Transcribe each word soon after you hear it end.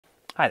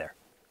Hi there,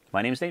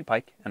 my name is Nate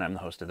Pike and I'm the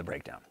host of The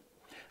Breakdown.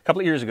 A couple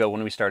of years ago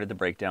when we started The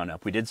Breakdown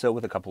up, we did so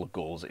with a couple of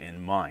goals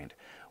in mind.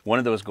 One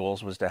of those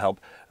goals was to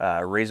help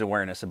raise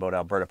awareness about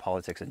Alberta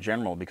politics in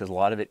general, because a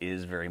lot of it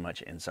is very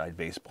much inside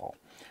baseball.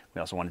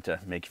 We also wanted to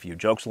make a few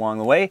jokes along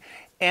the way,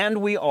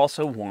 and we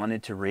also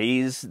wanted to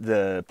raise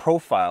the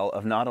profile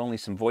of not only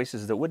some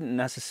voices that wouldn't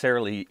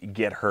necessarily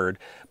get heard,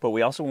 but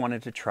we also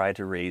wanted to try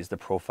to raise the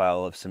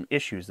profile of some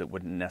issues that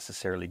wouldn't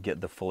necessarily get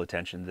the full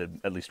attention that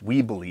at least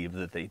we believe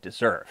that they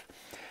deserve.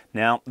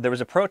 Now, there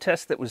was a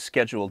protest that was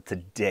scheduled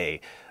today,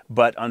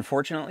 but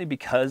unfortunately,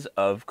 because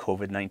of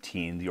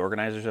COVID-19, the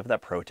organizers of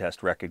that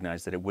protest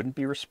recognized that it wouldn't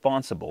be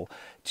responsible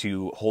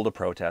to hold a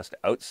protest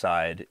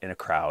outside in a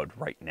crowd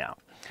right now.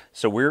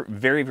 So we're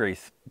very, very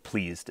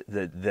pleased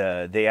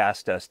that they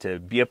asked us to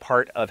be a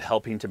part of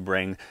helping to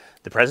bring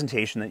the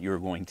presentation that you're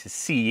going to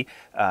see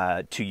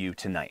to you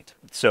tonight.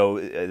 So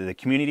the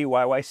Community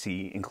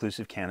YYC,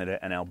 Inclusive Canada,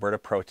 and Alberta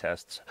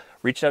Protests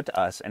reached out to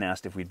us and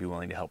asked if we'd be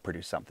willing to help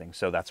produce something.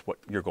 So that's what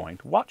you're going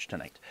to watch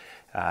tonight.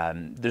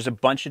 There's a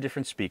bunch of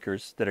different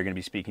speakers that are going to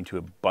be speaking to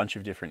a bunch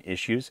of different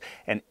issues,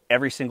 and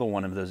every single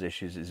one of those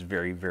issues is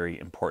very, very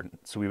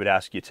important. So we would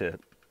ask you to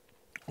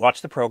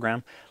watch the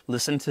program,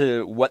 listen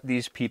to what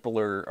these people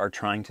are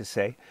trying to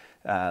say,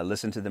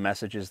 listen to the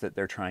messages that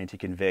they're trying to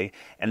convey,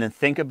 and then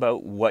think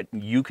about what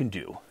you can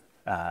do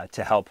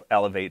to help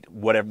elevate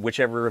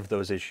whichever of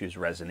those issues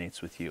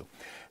resonates with you.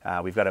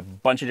 We've got a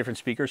bunch of different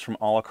speakers from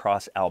all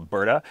across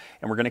Alberta,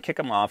 and we're going to kick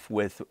them off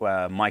with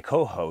my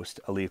co-host,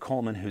 Aaliyah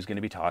Coleman, who's going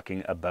to be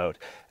talking about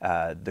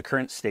the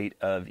current state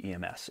of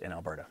EMS in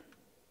Alberta.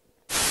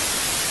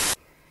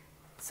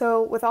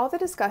 So with all the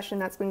discussion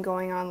that's been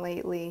going on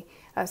lately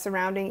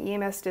surrounding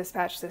EMS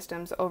dispatch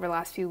systems over the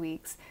last few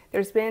weeks,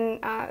 there's been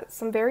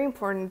some very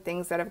important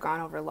things that have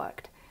gone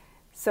overlooked.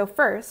 So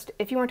first,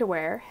 if you weren't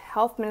aware,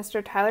 Health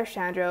Minister Tyler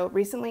Shandro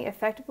recently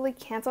effectively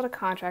canceled a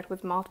contract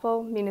with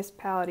multiple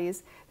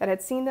municipalities that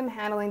had seen them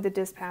handling the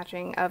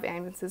dispatching of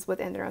ambulances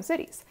within their own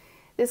cities.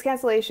 This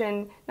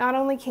cancellation not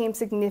only came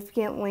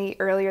significantly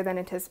earlier than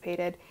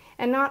anticipated,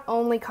 and not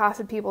only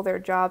costed people their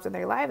jobs and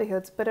their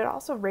livelihoods, but it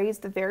also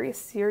raised the very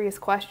serious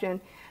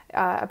question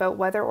about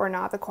whether or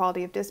not the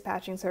quality of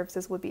dispatching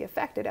services would be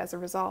affected as a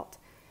result.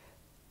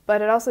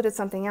 But it also did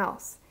something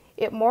else.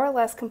 It more or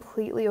less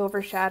completely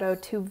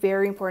overshadowed two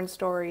very important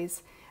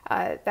stories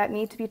that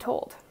need to be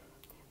told.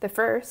 The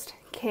first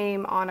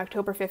came on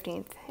October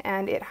 15th,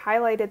 and it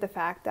highlighted the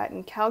fact that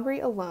in Calgary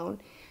alone,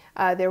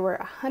 there were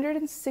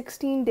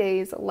 116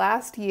 days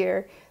last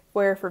year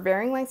where, for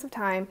varying lengths of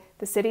time,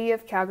 the city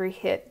of Calgary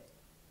hit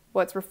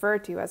what's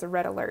referred to as a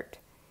red alert.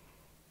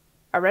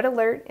 A red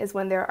alert is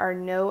when there are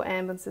no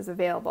ambulances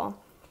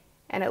available,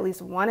 and at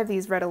least one of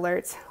these red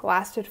alerts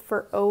lasted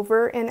for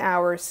over an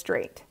hour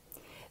straight.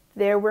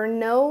 There were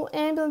no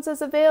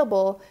ambulances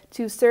available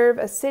to serve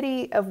a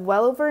city of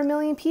well over 1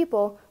 million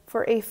people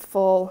for a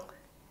full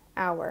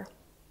hour.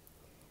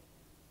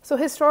 So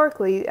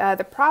historically,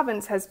 the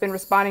province has been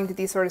responding to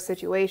these sort of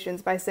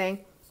situations by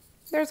saying,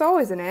 there's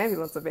always an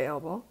ambulance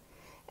available.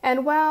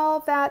 And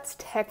while that's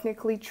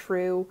technically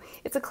true,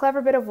 it's a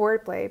clever bit of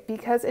wordplay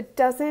because it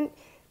doesn't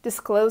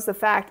disclose the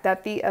fact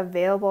that the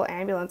available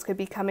ambulance could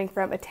be coming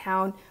from a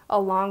town a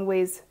long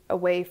ways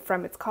away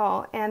from its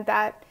call, and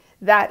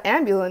that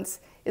ambulance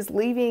is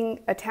leaving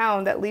a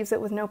town that leaves it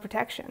with no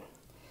protection.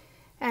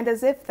 And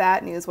as if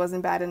that news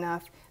wasn't bad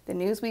enough, the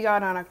news we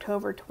got on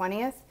October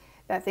 20th,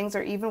 that things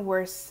are even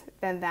worse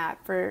than that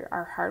for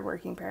our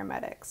hardworking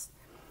paramedics.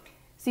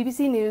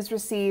 CBC News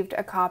received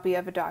a copy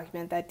of a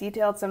document that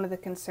detailed some of the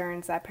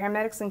concerns that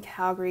paramedics in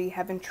Calgary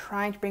have been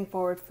trying to bring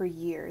forward for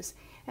years.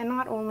 And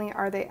not only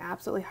are they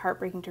absolutely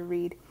heartbreaking to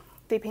read,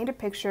 they paint a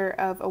picture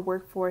of a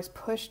workforce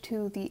pushed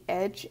to the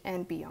edge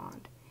and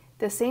beyond.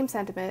 The same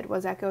sentiment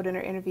was echoed in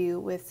our interview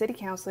with City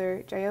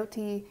Councillor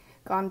Jyoti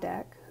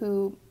Gondek,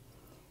 who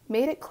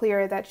made it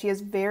clear that she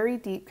has very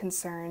deep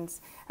concerns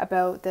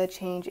about the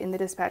change in the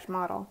dispatch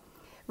model.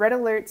 Red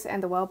alerts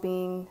and the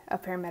well-being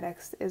of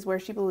paramedics is where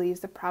she believes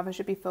the province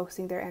should be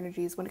focusing their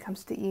energies when it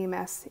comes to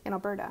EMS in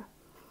Alberta.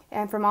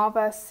 And from all of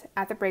us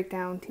at The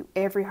Breakdown to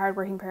every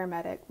hardworking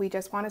paramedic, we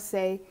just want to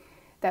say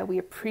that we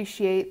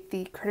appreciate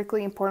the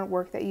critically important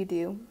work that you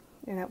do,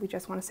 and that we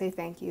just want to say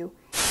thank you.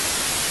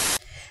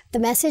 The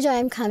message I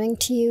am coming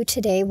to you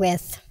today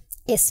with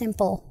is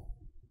simple: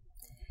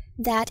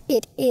 that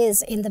it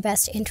is in the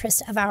best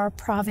interest of our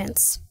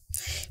province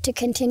to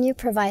continue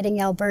providing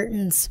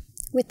Albertans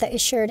with the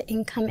assured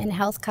income and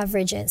health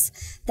coverages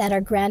that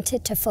are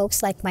granted to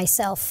folks like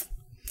myself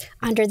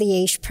under the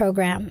AISH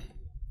program.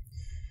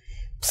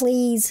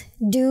 Please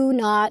do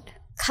not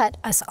cut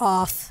us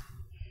off.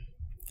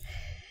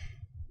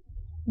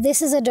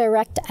 This is a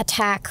direct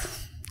attack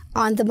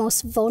on the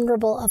most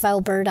vulnerable of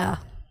Alberta.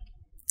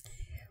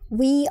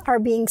 We are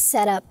being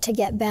set up to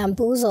get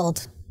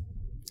bamboozled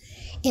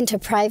into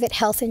private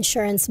health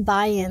insurance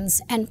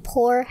buy-ins and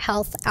poor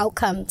health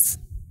outcomes.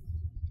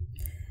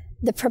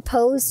 The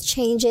proposed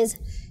changes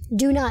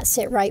do not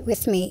sit right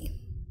with me,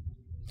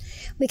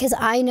 because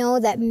I know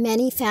that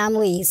many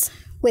families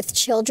with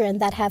children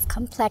that have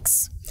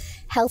complex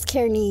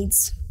healthcare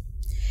needs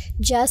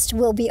just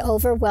will be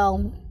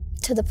overwhelmed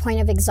to the point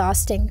of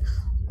exhausting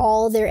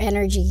all their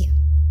energy.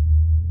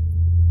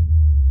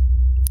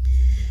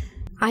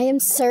 I am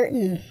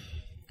certain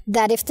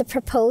that if the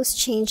proposed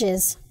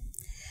changes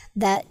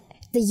that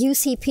the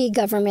UCP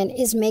government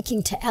is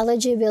making to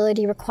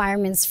eligibility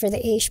requirements for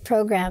the AISH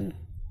program,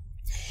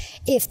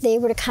 if they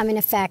were to come in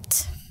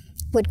effect,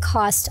 would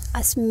cost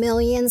us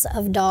millions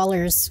of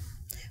dollars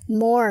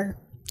more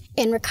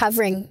in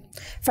recovering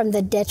from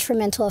the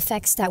detrimental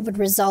effects that would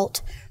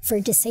result for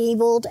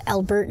disabled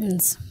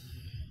Albertans.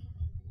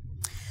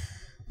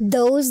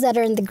 Those that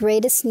are in the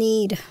greatest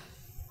need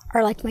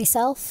are like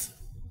myself.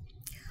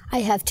 I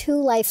have 2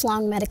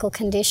 lifelong medical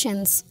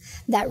conditions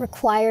that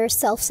require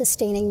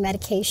self-sustaining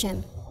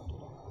medication,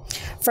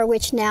 for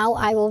which now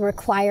I will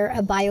require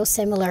a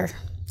biosimilar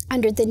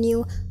under the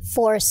new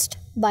forced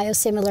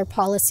biosimilar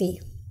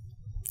policy,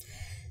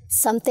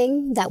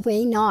 something that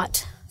may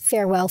not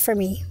fare well for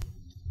me.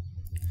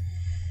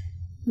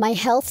 My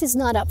health is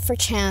not up for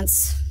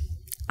chance.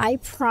 I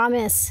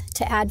promise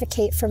to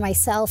advocate for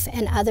myself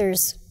and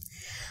others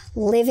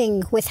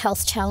living with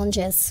health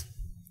challenges.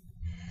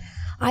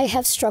 I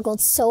have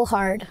struggled so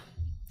hard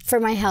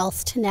for my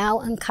health to now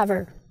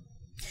uncover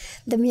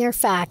the mere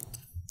fact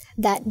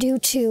that due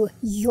to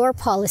your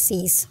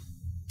policies,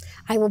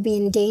 I will be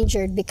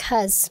endangered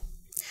because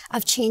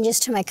of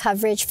changes to my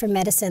coverage for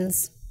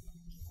medicines.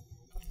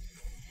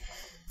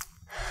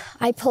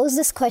 I pose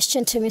this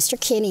question to Mr.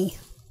 Kenney,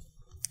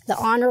 the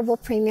Honorable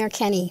Premier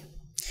Kenney.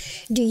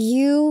 Do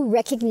you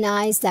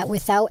recognize that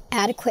without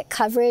adequate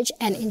coverage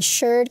and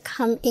insured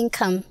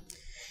income,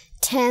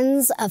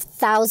 tens of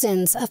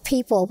thousands of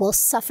people will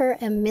suffer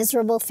a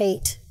miserable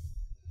fate?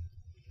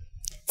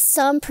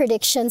 Some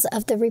predictions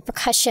of the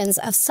repercussions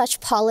of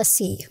such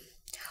policy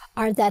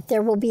are that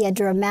there will be a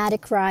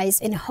dramatic rise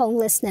in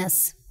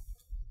homelessness.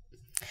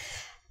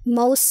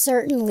 Most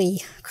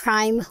certainly,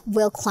 crime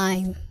will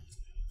climb.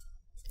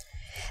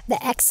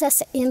 The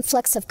excess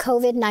influx of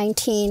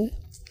COVID-19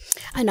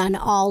 and an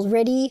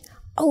already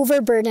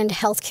overburdened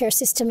healthcare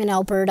system in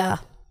Alberta,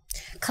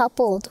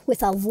 coupled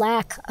with a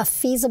lack of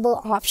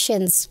feasible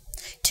options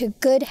to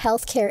good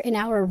healthcare in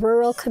our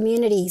rural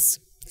communities,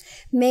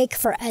 make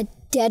for a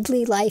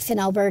deadly life in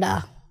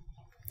Alberta.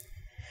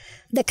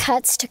 The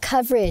cuts to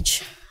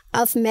coverage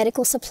of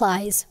medical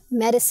supplies,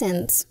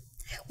 medicines,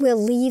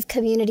 will leave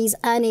communities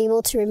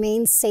unable to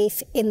remain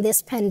safe in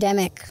this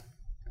pandemic.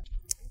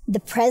 The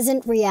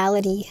present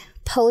reality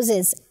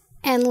poses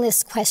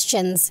endless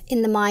questions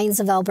in the minds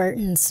of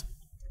Albertans.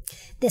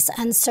 This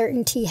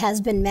uncertainty has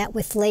been met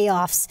with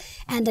layoffs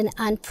and an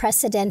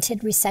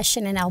unprecedented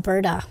recession in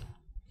Alberta.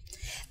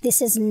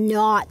 This is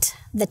not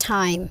the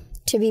time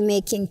to be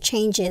making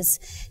changes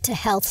to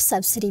health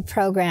subsidy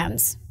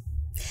programs.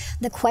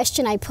 The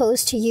question I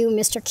pose to you,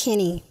 Mr.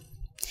 Kenney,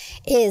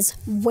 is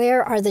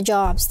where are the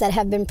jobs that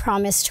have been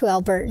promised to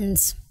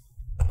Albertans?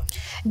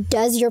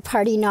 Does your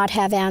party not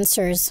have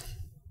answers?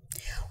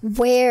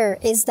 Where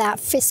is that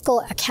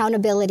fiscal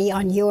accountability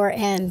on your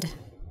end?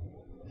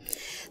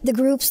 The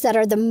groups that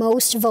are the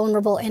most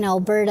vulnerable in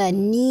Alberta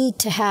need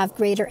to have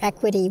greater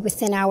equity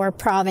within our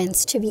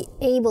province to be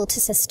able to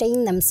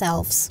sustain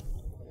themselves.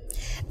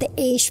 The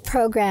AISH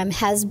program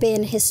has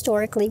been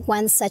historically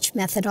one such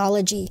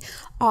methodology,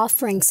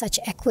 offering such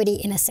equity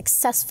in a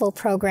successful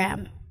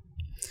program.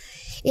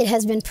 It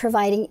has been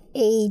providing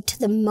aid to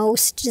the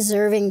most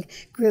deserving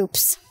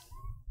groups.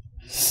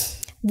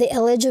 The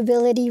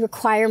eligibility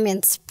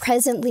requirements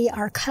presently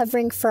are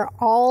covering for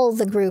all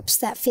the groups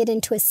that fit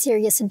into a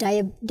serious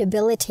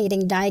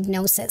debilitating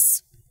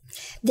diagnosis.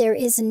 There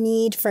is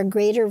need for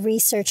greater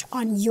research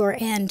on your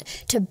end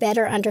to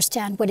better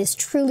understand what is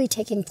truly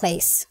taking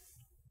place.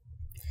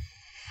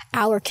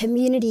 Our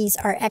communities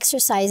are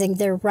exercising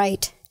their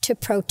right to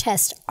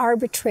protest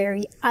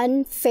arbitrary,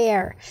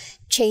 unfair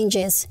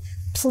changes.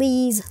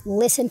 Please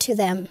listen to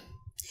them.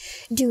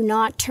 Do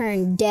not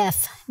turn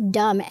deaf,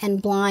 dumb,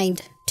 and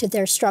blind to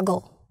their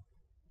struggle.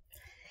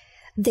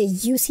 The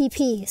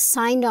UCP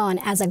signed on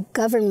as a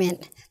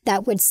government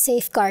that would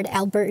safeguard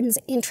Albertans'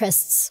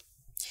 interests.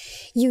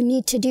 You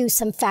need to do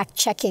some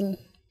fact-checking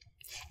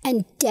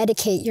and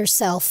dedicate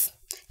yourself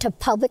to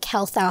public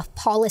health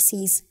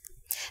policies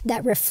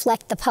that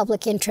reflect the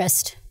public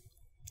interest.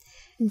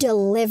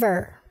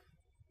 Deliver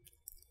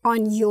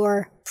on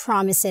your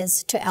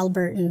promises to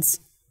Albertans.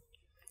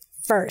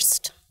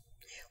 First,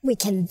 we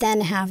can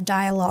then have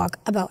dialogue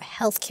about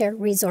healthcare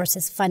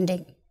resources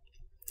funding.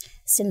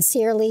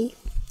 Sincerely,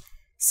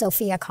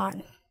 Sophia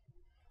Khan.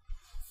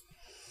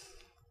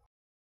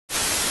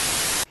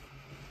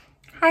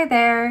 Hi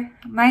there,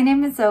 my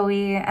name is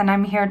Zoe and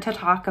I'm here to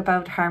talk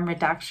about harm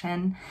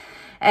reduction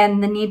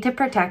and the need to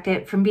protect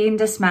it from being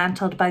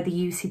dismantled by the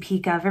UCP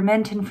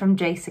government and from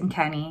Jason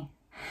Kenney.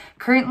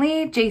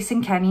 Currently,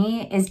 Jason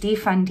Kenney is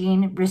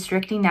defunding,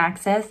 restricting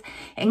access,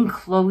 and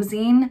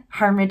closing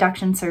harm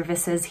reduction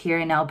services here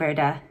in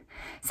Alberta,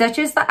 such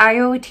as the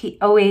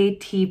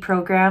OAT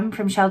program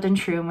from Sheldon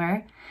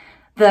Schumer,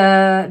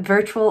 the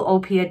virtual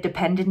opioid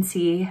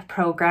dependency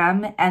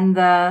program, and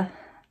the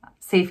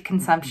safe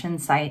consumption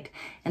site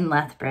in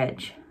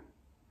Lethbridge.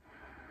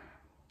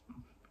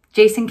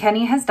 Jason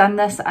Kenney has done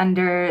this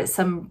under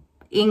some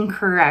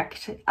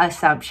incorrect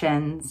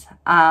assumptions.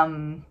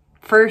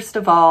 First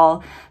of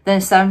all, the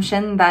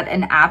assumption that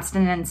an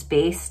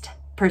abstinence-based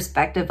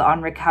perspective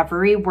on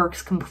recovery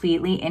works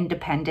completely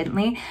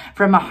independently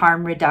from a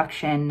harm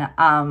reduction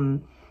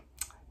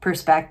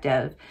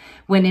perspective,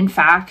 when in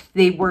fact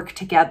they work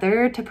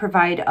together to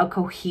provide a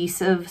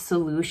cohesive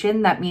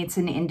solution that meets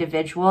an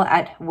individual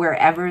at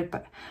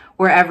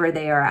wherever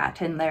they are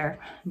at in their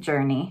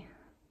journey.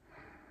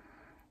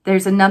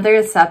 There's another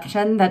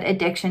assumption that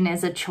addiction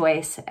is a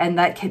choice and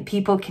that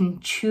people can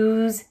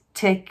choose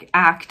to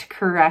act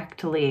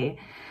correctly.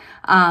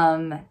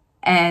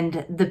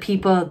 And the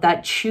people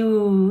that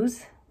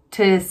choose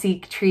to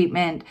seek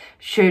treatment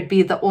should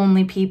be the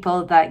only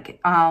people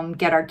that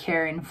get our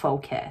care in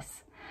focus.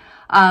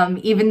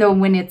 Even though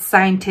when it's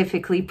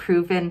scientifically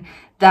proven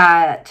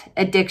that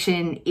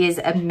addiction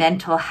is a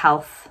mental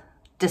health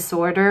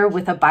disorder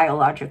with a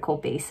biological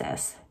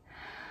basis.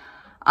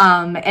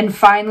 And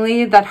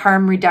finally, that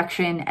harm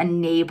reduction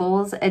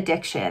enables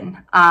addiction,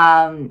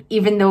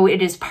 even though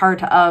it is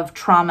part of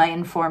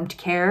trauma-informed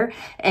care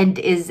and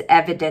is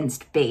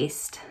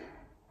evidence-based.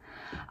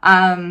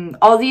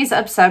 All these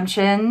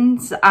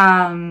assumptions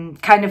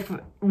kind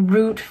of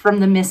root from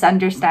the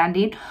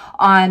misunderstanding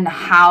on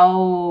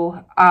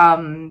how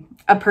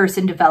a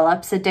person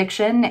develops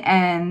addiction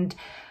and,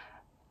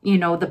 you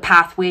know, the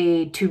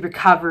pathway to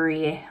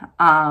recovery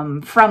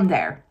from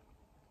there.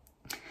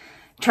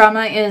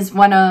 Trauma is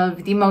one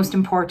of the most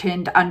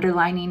important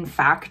underlying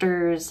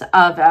factors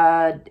of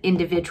an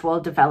individual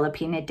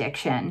developing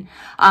addiction.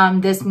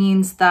 This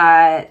means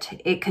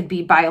that it could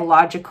be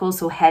biological,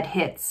 so head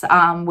hits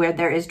where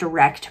there is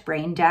direct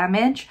brain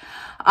damage.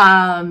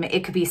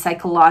 It could be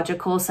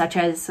psychological, such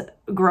as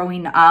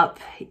growing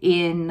up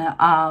in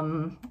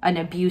an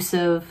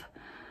abusive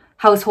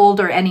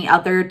household or any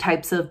other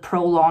types of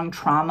prolonged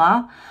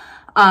trauma.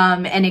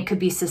 And it could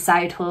be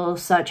societal,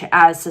 such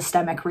as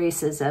systemic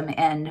racism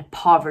and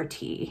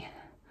poverty.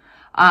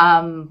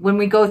 When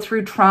we go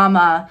through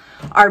trauma,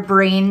 our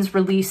brains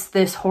release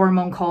this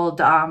hormone called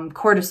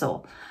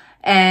cortisol.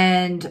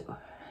 And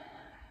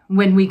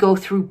when we go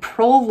through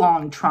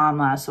prolonged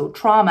trauma, so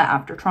trauma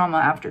after trauma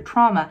after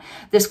trauma,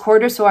 this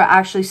cortisol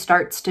actually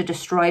starts to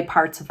destroy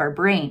parts of our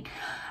brain.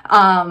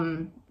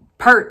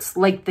 Parts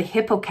like the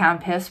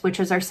hippocampus, which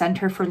is our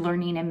center for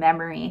learning and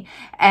memory,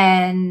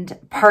 and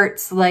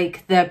parts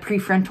like the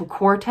prefrontal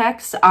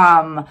cortex,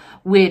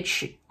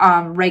 which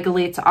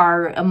regulates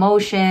our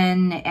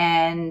emotion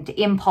and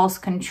impulse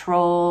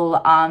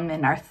control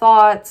and our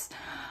thoughts,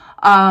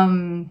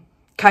 kind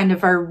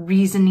of our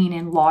reasoning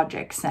and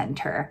logic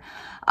center.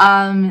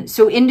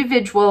 So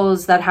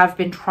individuals that have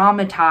been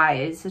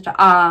traumatized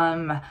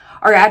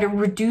are at a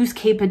reduced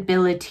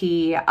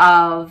capability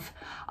of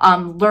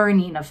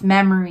learning, of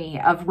memory,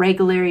 of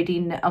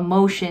regulating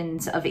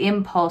emotions, of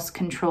impulse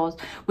controls,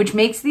 which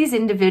makes these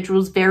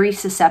individuals very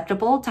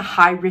susceptible to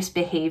high-risk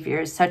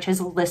behaviors such as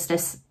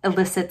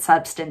illicit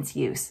substance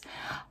use.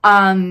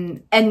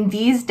 And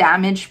these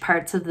damaged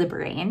parts of the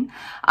brain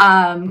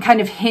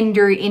kind of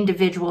hinder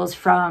individuals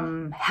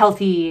from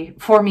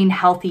forming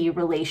healthy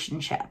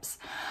relationships.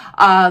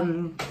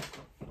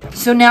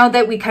 So now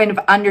that we kind of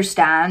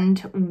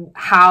understand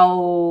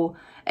how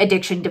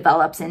addiction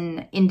develops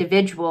in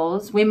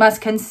individuals, we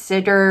must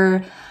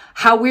consider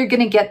how we're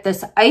going to get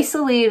this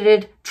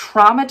isolated,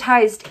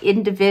 traumatized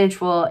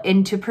individual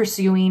into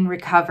pursuing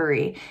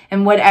recovery,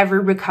 and whatever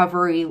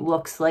recovery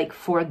looks like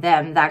for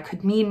them. That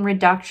could mean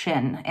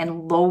reduction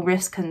and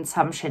low-risk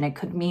consumption. It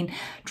could mean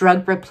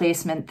drug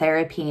replacement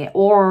therapy,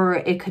 or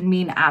it could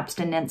mean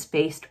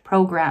abstinence-based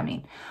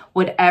programming.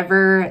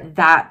 Whatever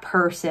that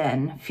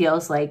person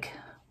feels like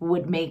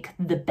would make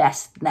the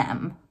best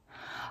them.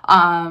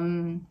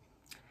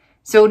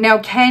 So now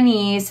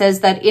Kenney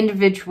says that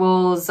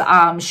individuals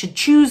should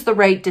choose the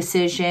right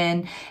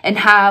decision and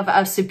have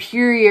a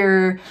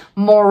superior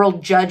moral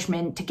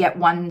judgment to get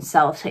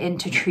oneself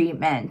into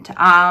treatment.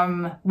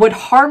 What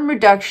harm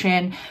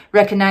reduction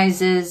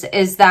recognizes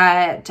is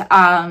that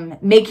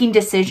making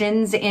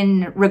decisions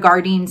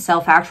regarding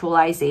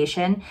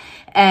self-actualization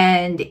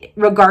and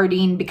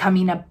regarding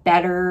becoming a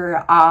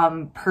better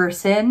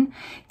person,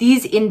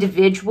 these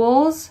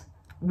individuals,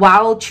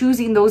 while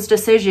choosing those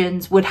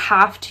decisions, would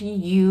have to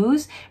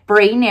use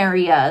brain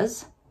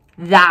areas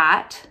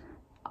that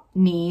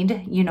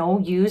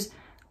use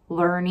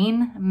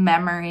learning,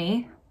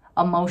 memory,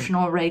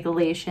 emotional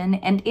regulation,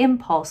 and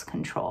impulse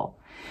control.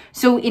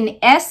 So in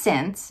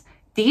essence,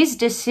 these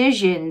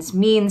decisions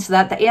means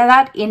that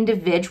that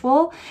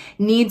individual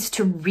needs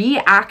to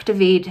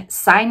reactivate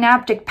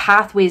synaptic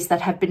pathways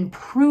that have been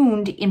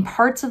pruned in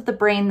parts of the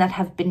brain that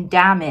have been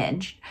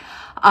damaged.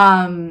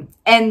 And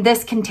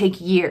this can take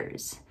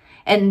years.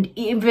 And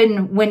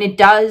even when it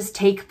does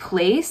take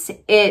place,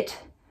 it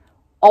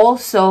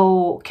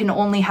also can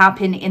only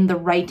happen in the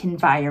right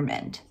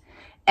environment.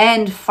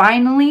 And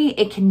finally,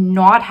 it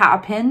cannot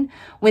happen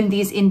when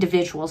these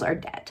individuals are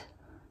dead.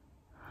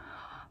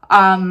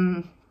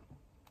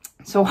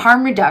 So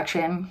harm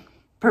reduction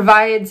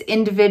provides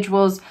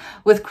individuals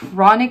with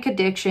chronic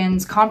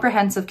addictions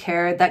comprehensive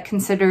care that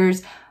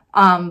considers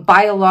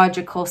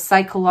biological,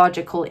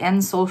 psychological,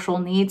 and social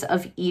needs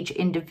of each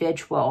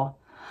individual.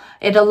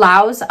 It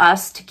allows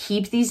us to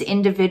keep these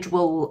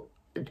individuals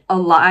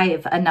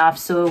alive enough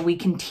so we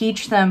can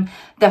teach them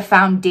the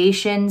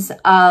foundations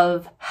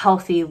of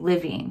healthy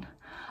living.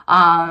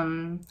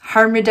 Harm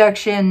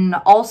reduction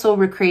also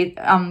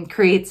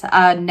creates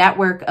a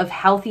network of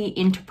healthy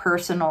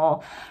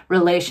interpersonal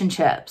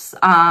relationships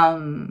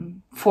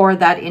for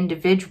that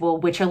individual,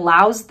 which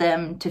allows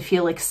them to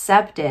feel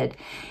accepted.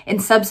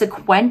 And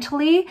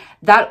subsequently,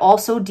 that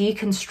also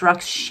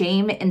deconstructs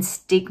shame and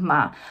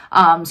stigma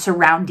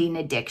surrounding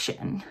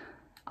addiction.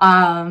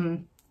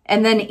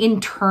 And then in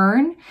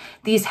turn,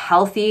 these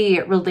healthy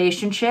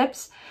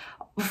relationships,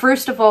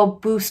 first of all,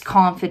 boost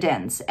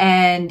confidence,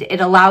 and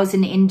it allows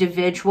an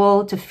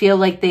individual to feel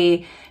like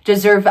they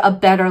deserve a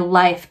better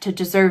life, to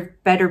deserve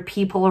better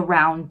people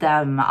around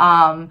them,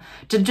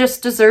 to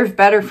just deserve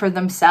better for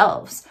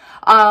themselves.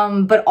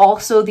 But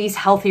also these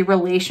healthy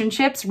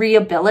relationships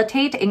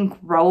rehabilitate and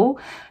grow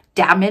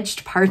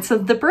damaged parts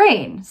of the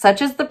brain,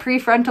 such as the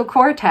prefrontal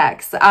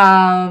cortex.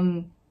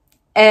 And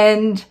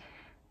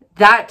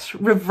that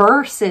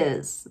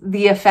reverses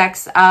the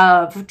effects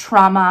of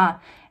trauma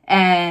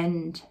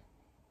and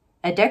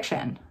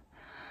addiction.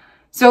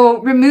 So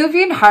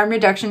removing harm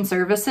reduction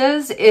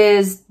services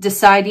is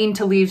deciding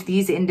to leave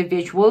these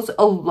individuals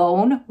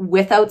alone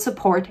without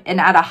support and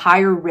at a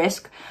higher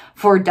risk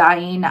for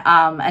dying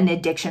an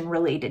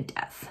addiction-related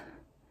death.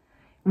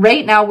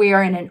 Right now, we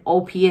are in an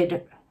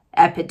opioid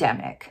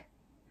epidemic,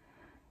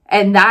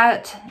 and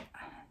that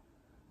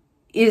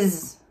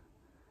is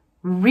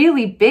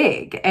really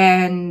big,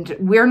 and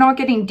we're not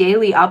getting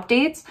daily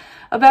updates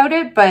about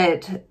it,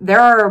 but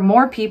there are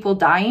more people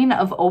dying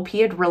of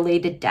opioid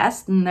related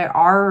deaths than there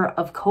are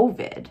of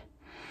COVID.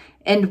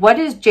 And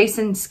what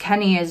Jason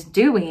Kenney is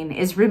doing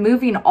is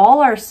removing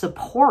all our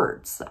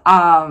supports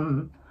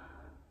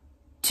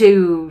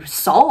to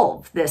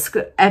solve this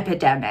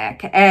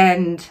epidemic,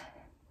 and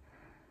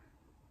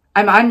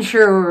I'm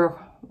unsure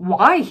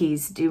why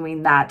he's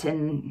doing that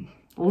and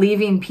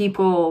leaving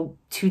people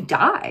to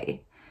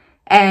die.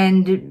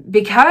 And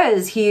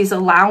because he's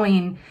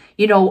allowing,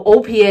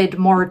 opioid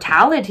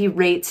mortality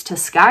rates to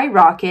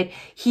skyrocket,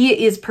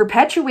 he is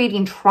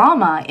perpetuating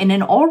trauma in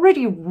an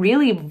already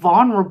really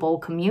vulnerable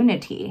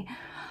community.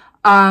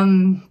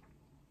 And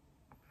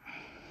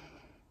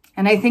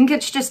I think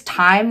it's just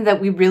time that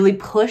we really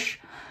push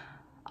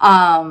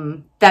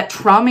that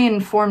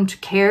trauma-informed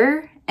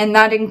care, and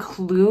that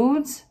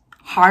includes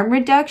harm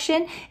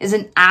reduction, is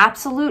an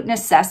absolute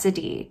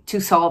necessity to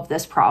solve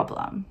this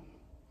problem.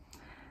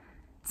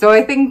 So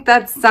I think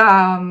that's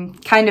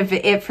kind of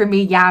it for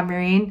me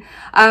yammering.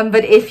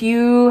 But if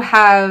you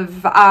have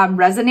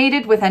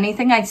resonated with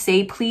anything I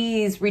say,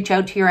 please reach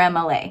out to your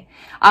MLA.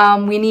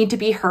 We need to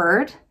be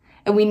heard,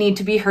 and we need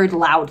to be heard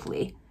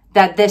loudly,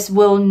 that this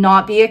will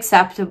not be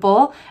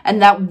acceptable and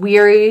that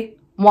we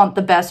want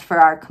the best for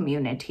our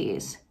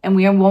communities. And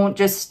we won't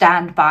just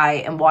stand by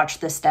and watch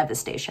this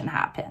devastation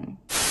happen.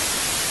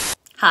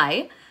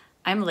 Hi,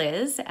 I'm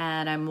Liz,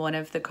 and I'm one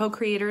of the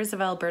co-creators of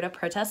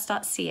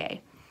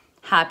AlbertaProtest.ca.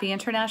 Happy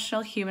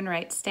International Human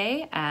Rights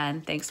Day,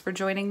 and thanks for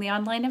joining the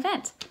online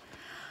event.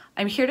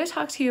 I'm here to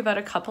talk to you about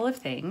a couple of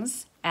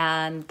things,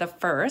 and the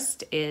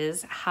first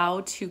is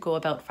how to go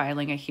about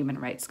filing a human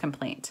rights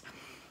complaint.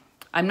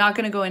 I'm not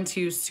going to go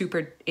into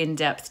super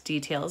in-depth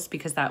details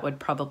because that would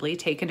probably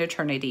take an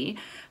eternity,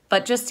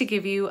 but just to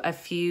give you a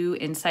few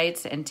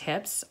insights and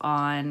tips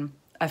on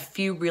a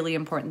few really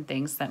important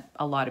things that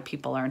a lot of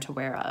people aren't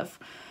aware of.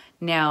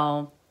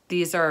 Now,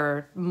 these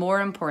are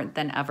more important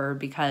than ever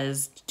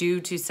because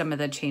due to some of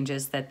the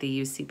changes that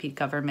the UCP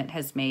government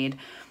has made,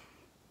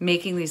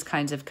 making these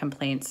kinds of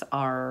complaints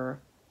are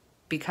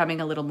becoming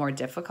a little more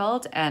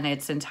difficult, and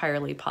it's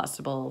entirely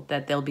possible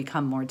that they'll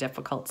become more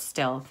difficult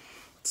still.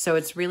 So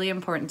it's really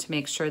important to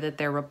make sure that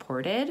they're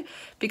reported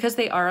because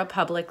they are a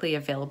publicly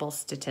available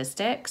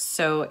statistic.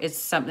 So it's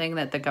something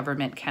that the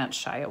government can't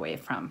shy away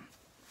from.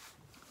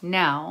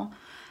 Now,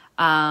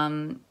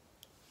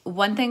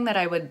 one thing that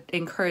I would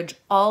encourage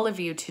all of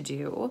you to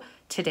do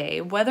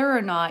today, whether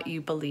or not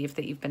you believe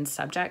that you've been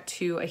subject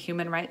to a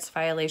human rights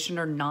violation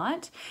or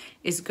not,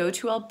 is go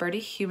to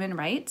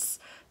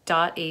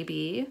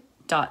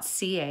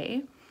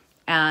albertahumanrights.ab.ca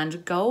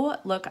and go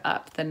look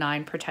up the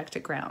 9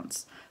 protected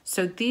grounds.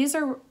 So these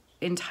are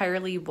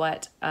entirely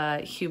what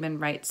a human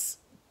rights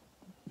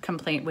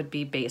complaint would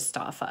be based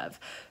off of.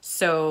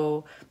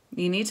 So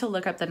you need to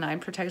look up the 9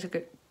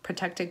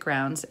 protected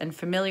grounds and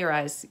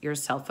familiarize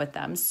yourself with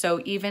them.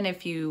 So even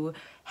if you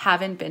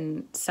haven't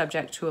been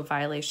subject to a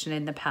violation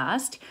in the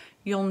past,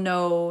 you'll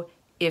know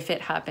if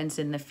it happens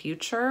in the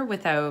future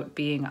without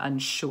being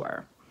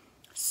unsure.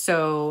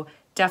 So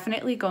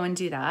definitely go and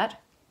do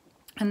that.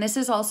 And this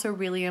is also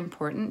really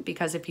important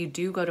because if you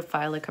do go to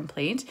file a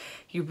complaint,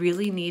 you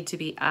really need to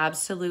be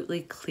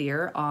absolutely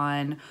clear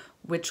on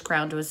which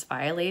ground was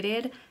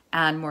violated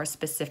and more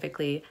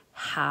specifically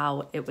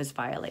how it was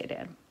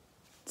violated.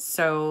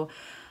 So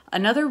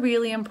another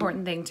really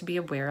important thing to be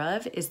aware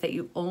of is that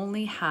you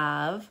only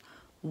have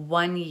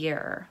 1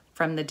 year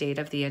from the date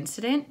of the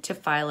incident to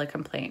file a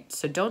complaint.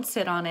 So don't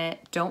sit on it,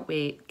 don't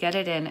wait, get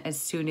it in as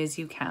soon as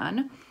you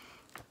can.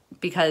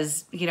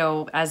 Because, you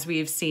know, as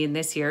we've seen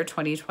this year,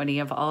 2020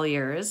 of all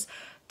years,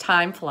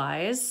 time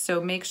flies.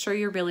 So make sure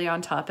you're really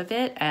on top of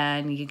it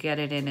and you get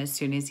it in as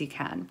soon as you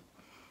can.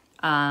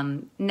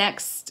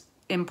 Next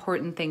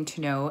important thing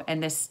to know,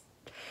 and this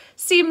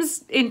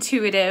seems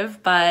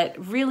intuitive,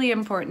 but really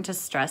important to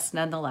stress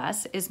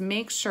nonetheless, is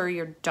make sure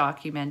you're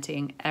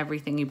documenting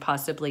everything you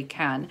possibly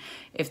can.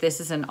 If this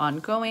is an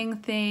ongoing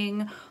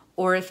thing,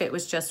 or if it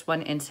was just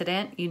one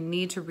incident, you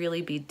need to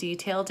really be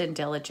detailed and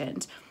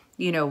diligent,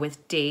 you know,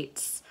 with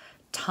dates,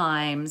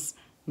 times,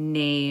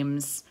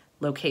 names,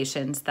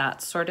 locations,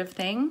 that sort of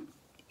thing.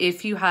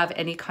 If you have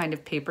any kind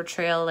of paper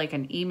trail, like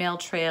an email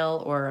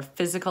trail or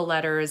physical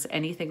letters,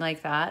 anything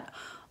like that,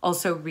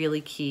 also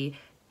really key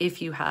if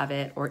you have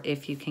it or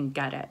if you can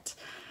get it.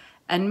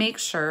 And make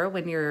sure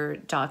when you're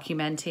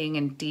documenting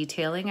and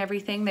detailing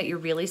everything that you're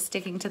really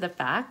sticking to the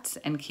facts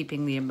and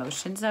keeping the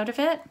emotions out of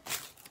it.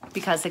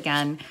 Because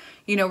again,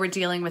 you know, we're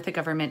dealing with a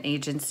government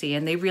agency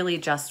and they really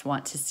just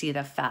want to see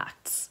the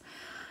facts.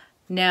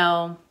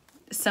 Now,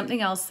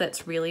 something else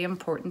that's really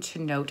important to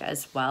note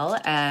as well,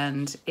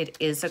 and it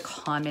is a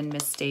common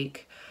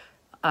mistake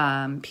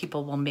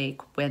people will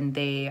make when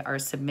they are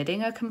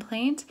submitting a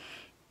complaint,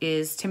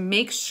 is to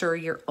make sure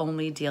you're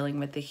only dealing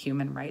with the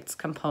human rights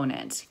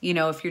component. You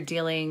know, if you're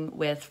dealing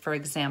with, for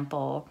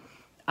example,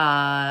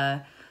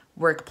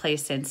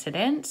 workplace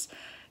incidents,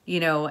 you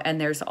know,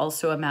 and there's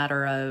also a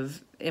matter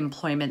of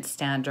employment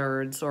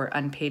standards or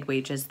unpaid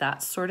wages,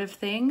 that sort of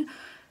thing,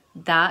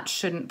 that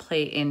shouldn't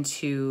play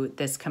into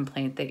this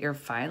complaint that you're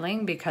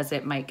filing because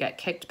it might get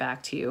kicked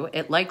back to you.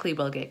 It likely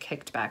will get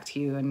kicked back to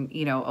you and,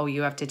 you know, oh,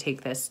 you have to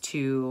take this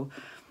to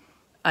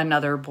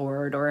another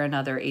board or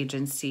another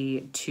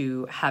agency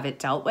to have it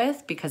dealt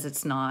with because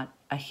it's not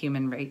a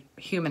human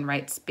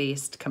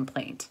rights-based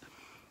complaint.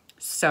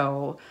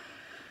 So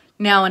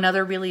now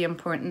another really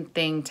important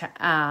thing to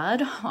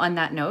add on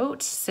that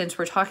note, since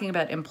we're talking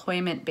about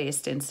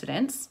employment-based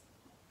incidents,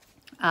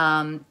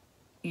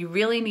 you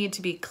really need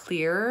to be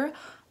clear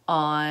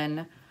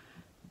on,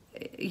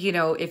 you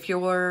know, if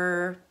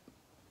your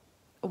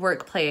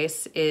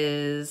workplace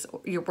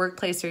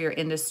or your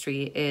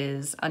industry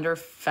is under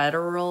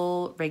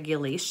federal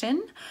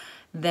regulation,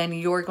 then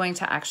you're going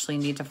to actually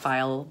need to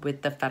file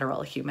with the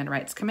Federal Human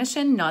Rights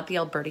Commission, not the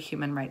Alberta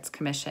Human Rights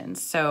Commission.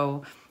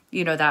 So,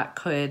 you know, that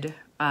could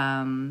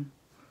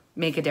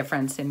make a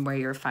difference in where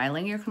you're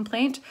filing your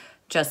complaint,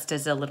 just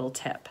as a little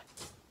tip.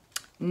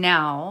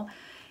 Now,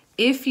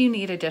 if you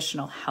need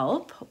additional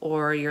help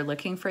or you're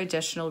looking for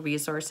additional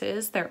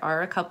resources, there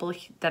are a couple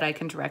that I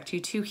can direct you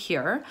to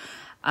here.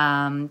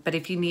 But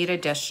if you need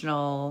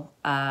additional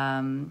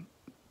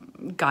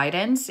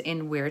guidance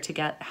in where to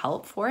get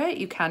help for it,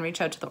 you can reach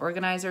out to the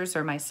organizers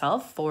or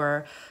myself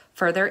for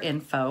further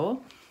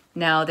info.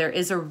 Now, there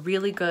is a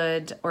really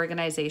good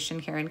organization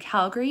here in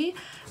Calgary,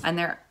 and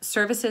their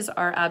services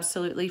are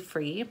absolutely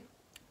free.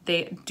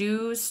 They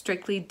do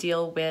strictly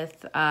deal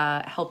with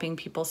helping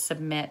people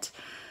submit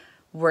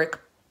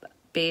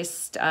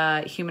work-based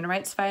human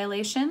rights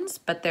violations,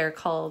 but they're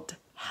called,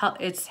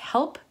 it's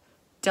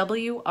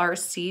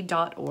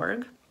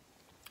helpwrc.org.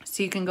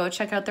 So you can go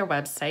check out their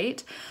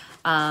website.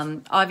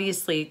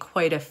 Obviously,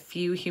 quite a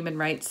few human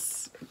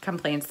rights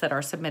complaints that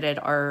are submitted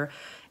are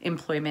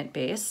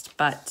employment-based,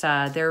 but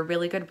they're a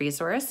really good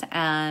resource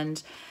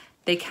and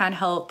they can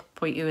help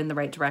point you in the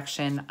right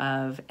direction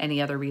of any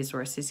other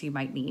resources you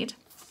might need.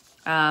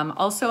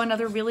 Also,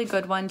 another really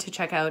good one to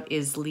check out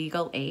is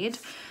Legal Aid.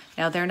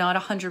 Now, they're not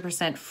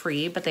 100%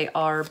 free, but they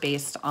are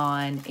based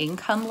on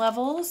income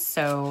levels.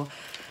 So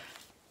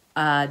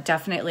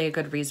definitely a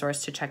good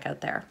resource to check out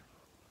there.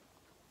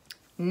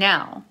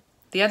 Now,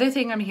 the other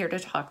thing I'm here to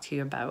talk to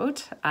you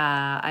about,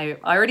 I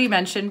already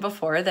mentioned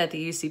before that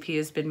the UCP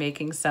has been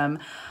making some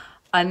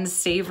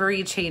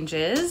unsavory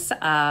changes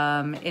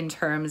in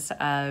terms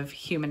of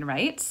human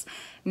rights.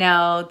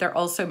 Now, they're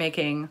also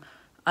making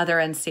other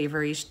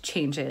unsavory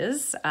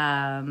changes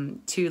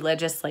to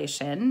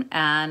legislation,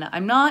 and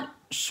I'm not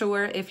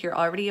sure if you're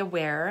already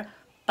aware,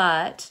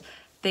 but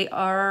they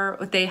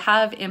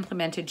have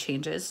implemented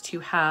changes to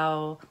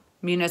how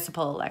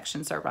municipal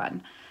elections are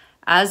run.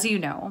 As you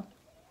know,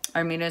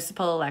 our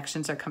municipal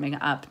elections are coming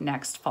up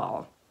next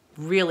fall,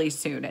 really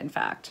soon, in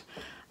fact.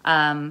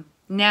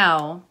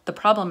 Now, the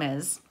problem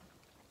is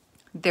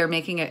they're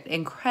making it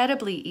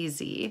incredibly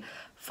easy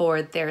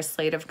for their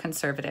slate of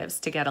Conservatives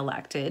to get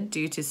elected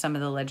due to some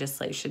of the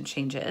legislation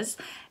changes,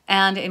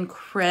 and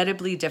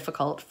incredibly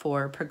difficult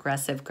for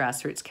progressive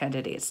grassroots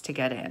candidates to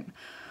get in.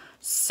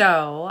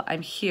 So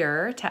I'm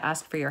here to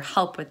ask for your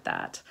help with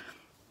that.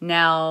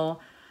 Now,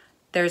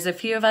 there's a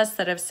few of us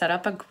that have set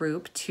up a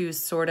group to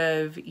sort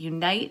of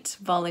unite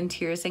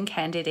volunteers and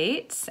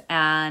candidates,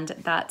 and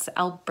that's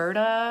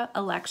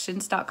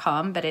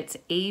albertaelections.com, but it's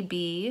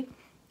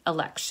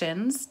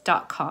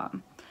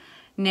abelections.com.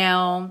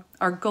 Now,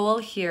 our goal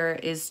here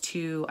is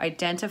to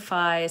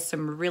identify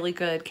some really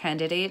good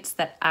candidates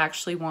that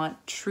actually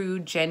want true,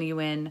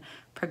 genuine,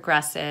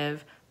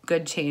 progressive,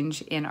 good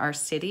change in our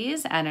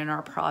cities and in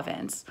our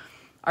province.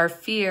 Our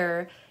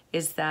fear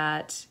is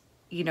that,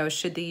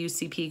 should the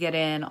UCP get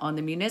in on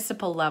the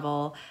municipal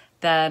level,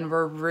 then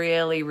we're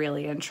really,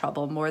 really in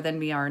trouble, more than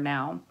we are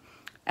now.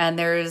 And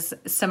there's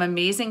some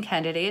amazing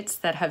candidates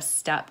that have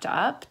stepped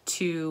up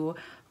to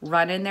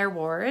run in their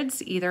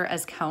wards, either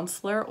as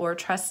councillor or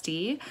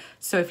trustee.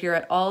 So if you're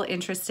at all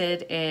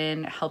interested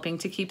in helping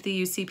to keep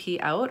the UCP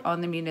out on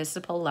the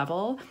municipal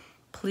level,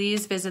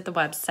 please visit the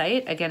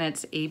website. Again,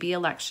 it's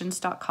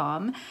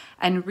abelections.com,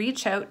 and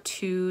reach out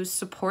to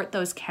support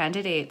those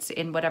candidates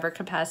in whatever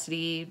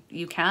capacity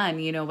you can,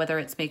 whether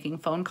it's making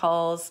phone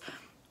calls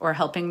or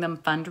helping them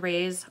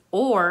fundraise,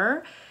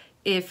 or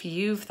if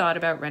you've thought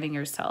about running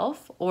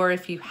yourself, or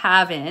if you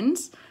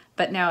haven't,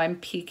 but now I'm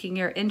piquing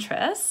your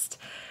interest,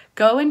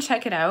 go and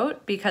check it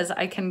out, because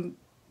I can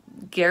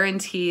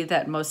guarantee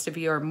that most of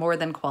you are more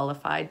than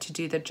qualified to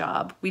do the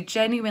job. We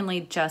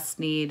genuinely just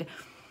need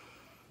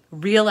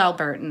real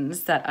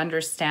Albertans that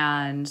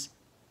understand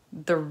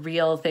the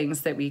real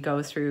things that we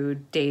go through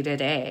day to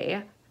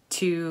day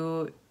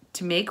to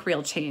make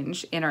real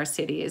change in our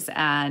cities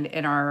and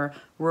in our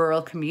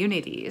rural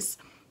communities.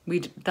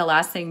 The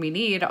last thing we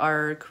need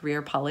are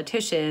career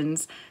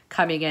politicians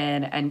coming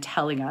in and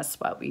telling us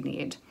what we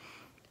need.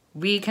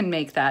 We can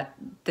make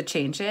the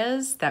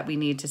changes that we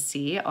need to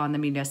see on the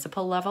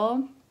municipal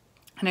level.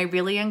 And I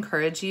really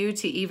encourage you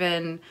to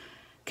even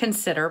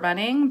consider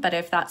running. But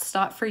if that's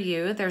not for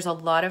you, there's a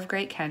lot of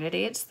great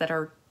candidates that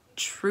are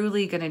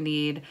truly going to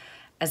need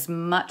as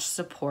much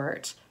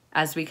support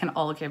as we can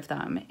all give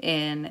them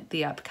in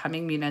the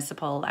upcoming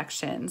municipal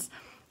elections.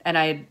 And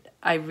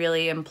I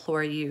really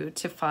implore you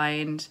to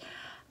find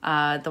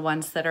the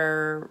ones that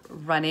are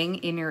running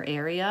in your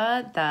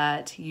area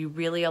that you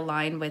really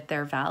align with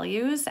their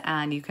values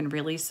and you can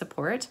really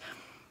support.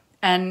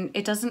 And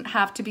it doesn't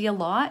have to be a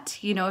lot.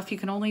 If you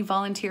can only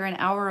volunteer an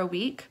hour a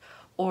week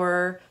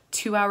or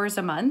 2 hours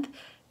a month,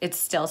 it's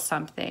still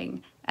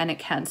something, and it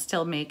can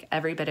still make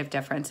every bit of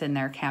difference in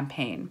their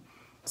campaign.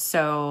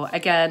 So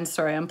again,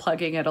 sorry, I'm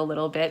plugging it a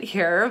little bit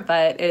here,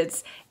 but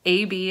it's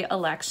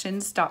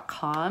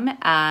abelections.com,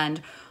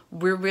 and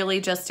we're really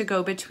just a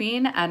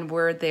go-between, and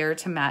we're there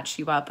to match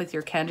you up with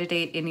your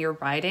candidate in your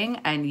riding,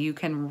 and you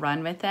can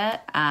run with it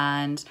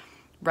and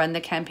run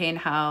the campaign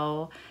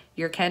how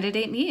your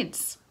candidate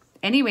needs.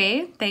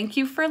 Anyway, thank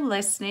you for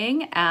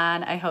listening,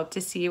 and I hope to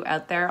see you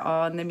out there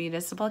on the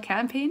municipal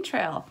campaign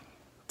trail.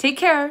 Take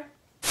care.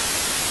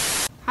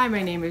 Hi,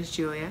 my name is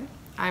Julia.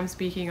 I'm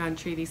speaking on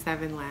Treaty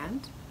 7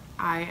 land.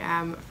 I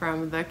am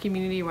from the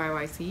Community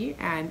YYC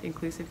and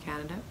Inclusive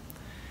Canada.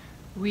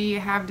 We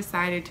have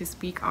decided to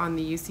speak on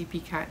the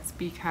UCP cuts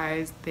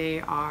because they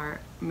are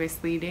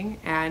misleading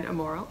and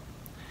immoral.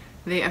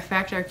 They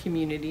affect our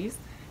communities,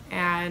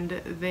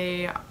 and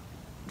they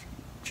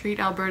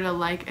treat Alberta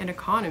like an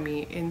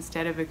economy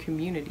instead of a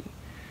community.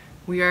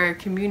 We are a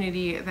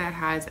community that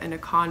has an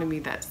economy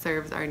that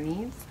serves our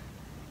needs,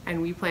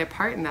 and we play a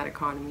part in that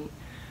economy.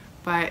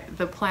 But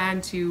the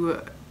plan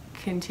to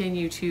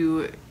continue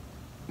to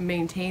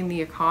maintain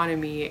the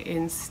economy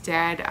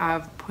instead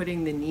of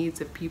putting the needs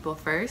of people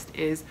first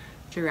is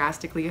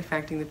drastically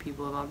affecting the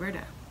people of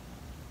Alberta.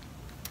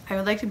 I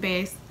would like to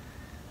base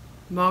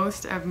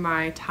most of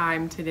my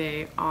time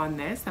today on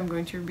this. I'm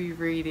going to be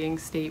reading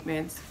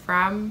statements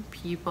from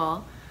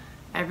people,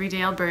 everyday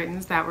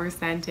Albertans that were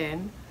sent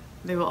in.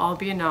 They will all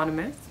be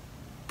anonymous,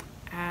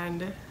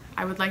 and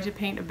I would like to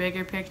paint a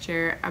bigger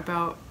picture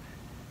about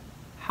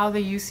how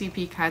the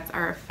UCP cuts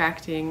are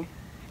affecting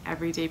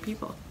everyday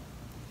people.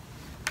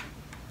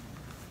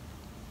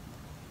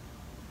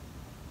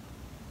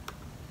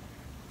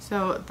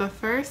 So the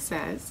first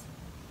says,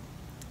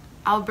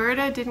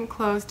 Alberta didn't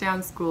close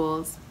down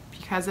schools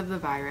because of the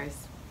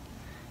virus.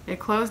 It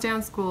closed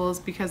down schools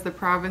because the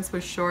province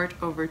was short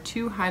over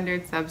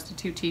 200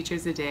 substitute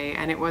teachers a day,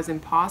 and it was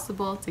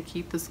impossible to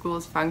keep the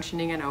schools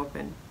functioning and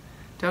open.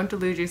 Don't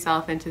delude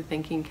yourself into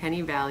thinking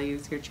Kenny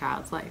values your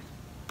child's life.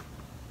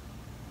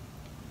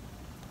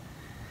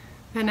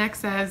 The next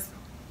says,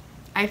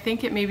 I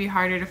think it may be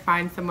harder to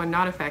find someone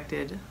not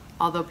affected,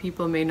 although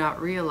people may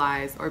not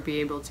realize or be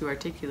able to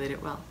articulate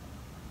it well.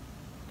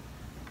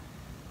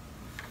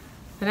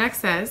 The next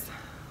says,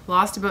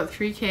 lost about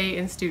 $3,000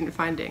 in student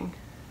funding.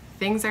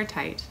 Things are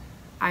tight.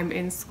 I'm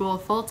in school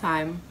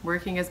full-time,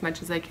 working as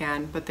much as I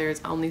can, but there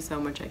is only so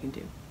much I can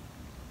do.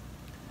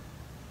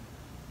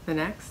 The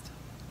next,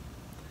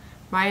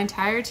 my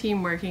entire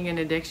team working in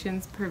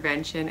addictions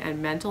prevention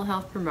and mental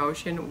health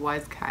promotion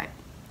was cut.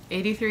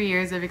 83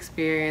 years of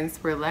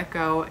experience were let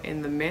go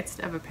in the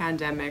midst of a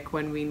pandemic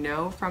when we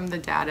know from the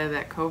data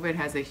that COVID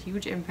has a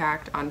huge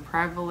impact on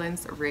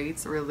prevalence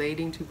rates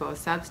relating to both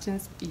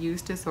substance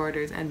use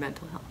disorders and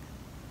mental health.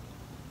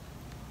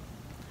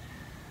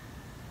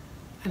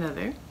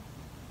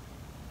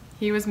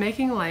 He was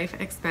making life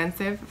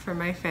expensive for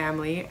my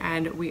family,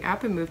 and we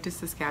up and moved to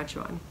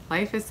Saskatchewan.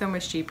 Life is so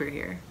much cheaper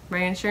here. My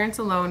insurance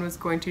alone was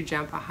going to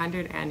jump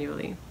 $1,000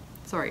 annually.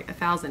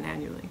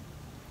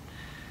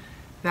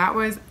 That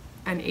was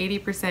an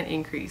 80%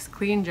 increase.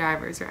 Clean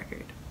driver's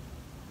record.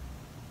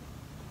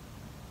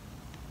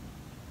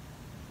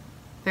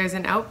 There's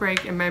an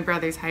outbreak in my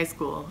brother's high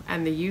school,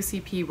 and the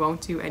UCP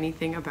won't do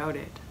anything about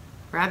it.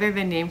 Rather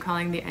than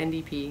name-calling the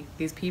NDP,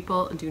 these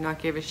people do not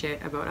give a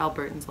shit about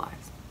Albertans'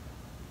 lives.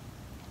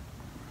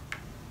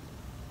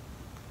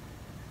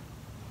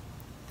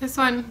 This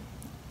one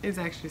is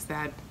actually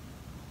sad,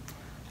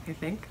 I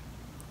think.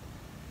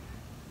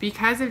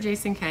 Because of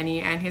Jason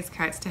Kenney and his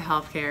cuts to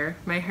healthcare,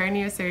 my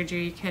hernia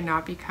surgery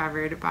cannot be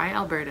covered by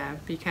Alberta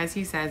because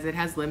he says it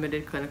has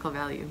limited clinical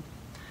value.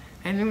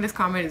 I think this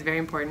comment is very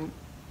important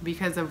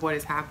because of what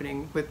is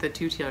happening with the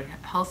two-tier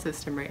health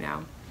system right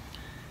now.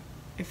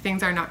 If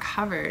things are not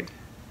covered,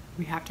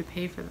 we have to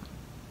pay for them.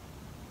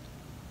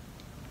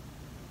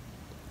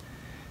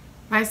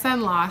 My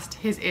son lost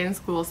his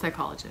in-school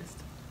psychologist.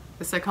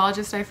 The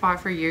psychologist I fought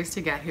for years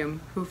to get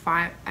him,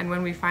 and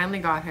when we finally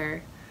got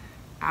her,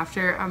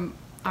 after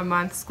a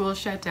month school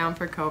shut down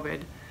for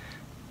COVID,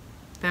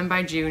 then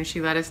by June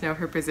she let us know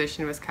her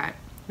position was cut.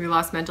 We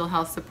lost mental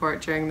health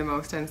support during the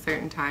most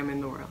uncertain time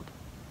in the world.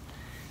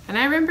 And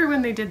I remember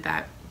when they did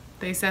that,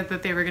 they said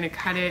that they were going to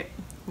cut it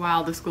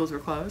while the schools were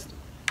closed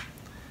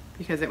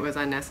because it was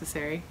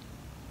unnecessary.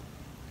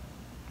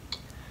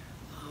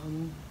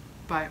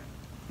 But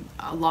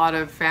a lot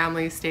of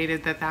families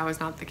stated that that was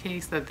not the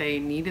case, that they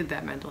needed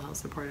that mental health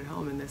support at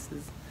home, and this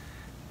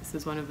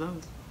is one of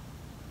those.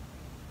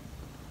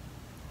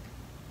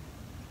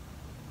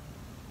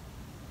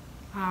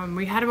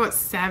 We had about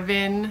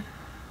 7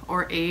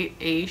 or 8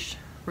 AISH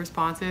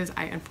responses.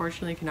 I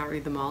unfortunately cannot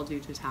read them all due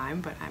to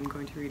time, but I'm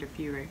going to read a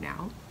few right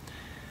now.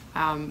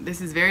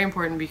 This is very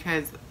important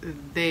because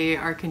they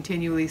are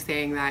continually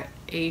saying that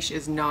AISH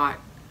is not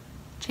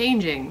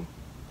changing.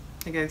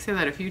 Like I've said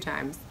that a few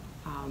times.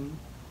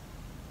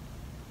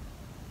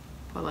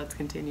 But let's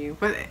continue.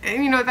 But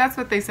you know, that's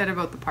what they said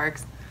about the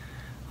parks.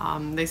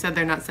 They said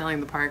they're not selling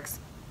the parks.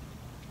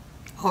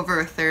 Over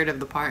a third of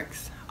the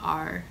parks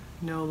are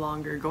no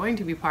longer going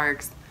to be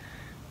parks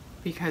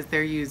because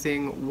they're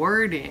using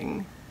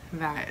wording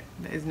that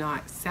is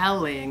not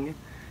selling.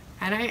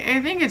 And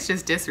I think it's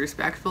just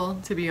disrespectful,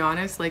 to be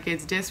honest. Like,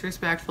 it's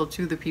disrespectful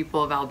to the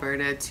people of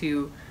Alberta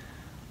to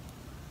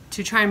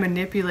try and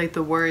manipulate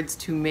the words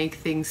to make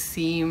things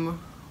seem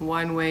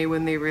one way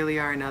when they really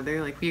are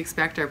another. Like, we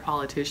expect our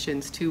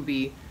politicians to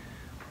be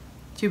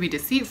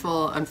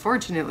deceitful,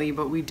 unfortunately,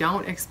 but we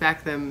don't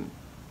expect them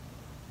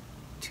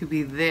to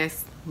be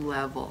this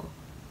level.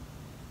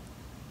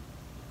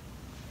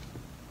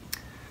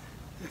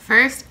 The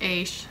first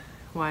AISH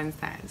one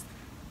says,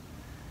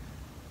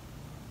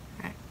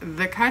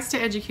 the cuts to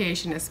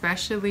education,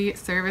 especially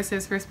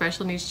services for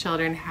special needs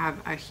children, have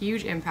a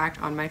huge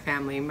impact on my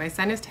family. My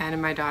son is 10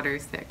 and my daughter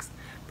is 6.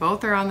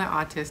 Both are on the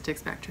autistic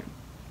spectrum.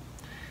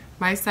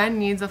 My son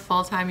needs a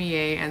full-time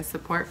EA and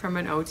support from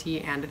an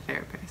OT and a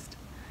therapist.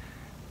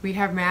 We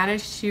have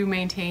managed to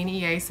maintain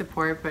EA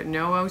support but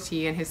no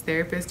OT, and his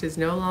therapist is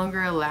no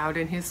longer allowed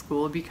in his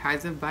school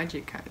because of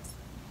budget cuts.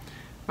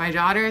 My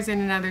daughter is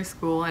in another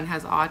school and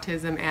has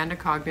autism and a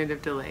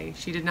cognitive delay.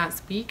 She did not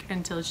speak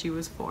until she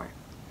was 4.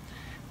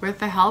 With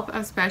the help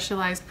of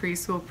specialized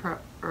preschool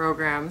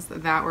programs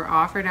that were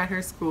offered at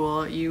her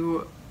school,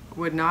 you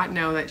would not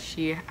know that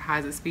she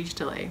has a speech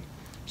delay.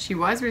 She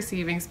was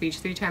receiving speech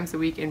 3 times a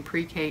week in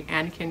pre-K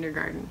and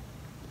kindergarten.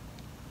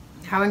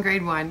 How in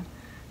grade 1,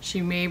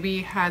 she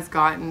maybe has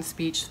gotten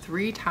speech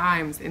 3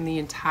 times in the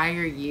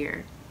entire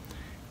year.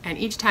 And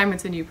each time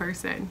it's a new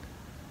person.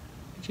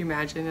 Could you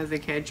imagine as a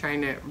kid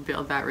trying to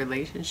build that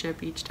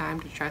relationship each time,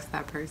 to trust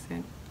that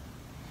person?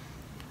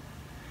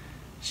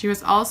 She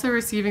was also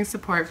receiving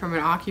support from an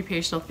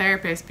occupational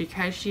therapist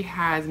because she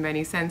has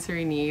many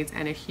sensory needs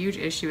and a huge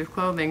issue with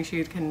clothing.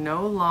 She can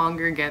no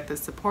longer get the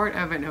support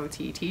of an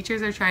OT.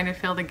 Teachers are trying to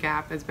fill the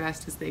gap as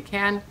best as they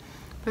can,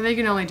 but they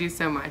can only do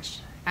so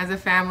much. As a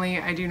family,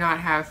 I do not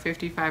have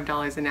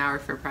 $55 an hour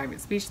for a private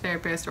speech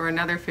therapist or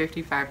another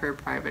 $55 for a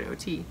private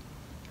OT.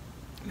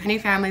 Many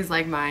families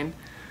like mine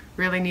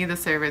really need the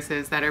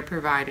services that are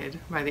provided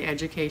by the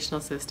educational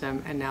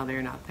system, and now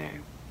they're not there.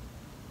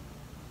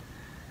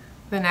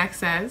 The next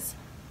says,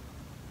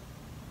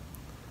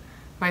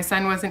 my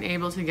son wasn't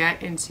able to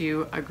get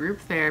into a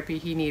group therapy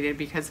he needed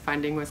because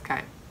funding was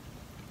cut.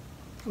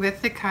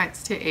 With the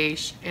cuts to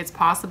AISH, it's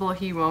possible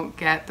he won't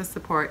get the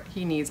support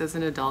he needs as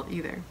an adult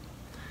either.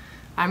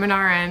 I'm an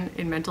RN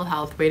in mental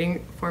health,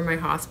 waiting for my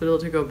hospital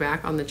to go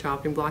back on the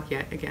chopping block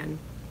yet again.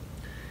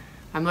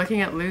 I'm looking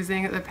at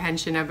losing the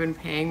pension I've been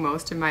paying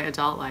most of my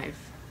adult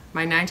life.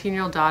 My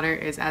 19-year-old daughter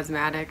is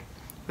asthmatic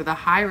with a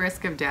high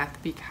risk of death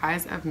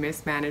because of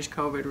mismanaged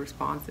COVID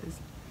responses.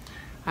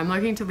 I'm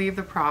looking to leave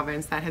the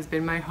province that has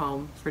been my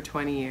home for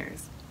 20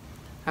 years.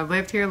 I've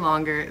lived here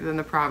longer than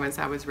the province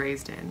I was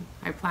raised in.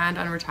 I planned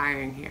on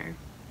retiring here,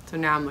 so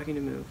now I'm looking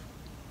to move.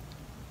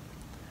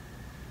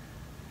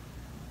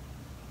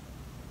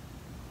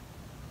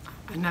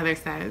 Another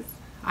says,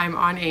 I'm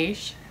on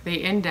AISH, they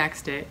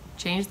indexed it,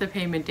 changed the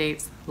payment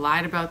dates,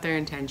 lied about their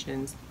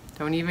intentions.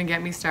 Don't even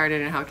get me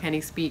started on how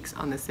Kenny speaks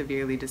on the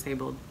severely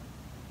disabled.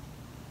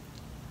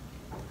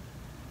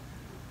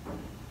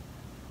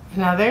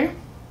 Another,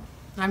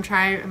 I've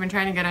been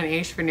trying to get on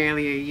AISH for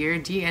nearly a year.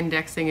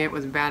 De-indexing it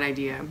was a bad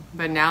idea,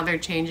 but now they're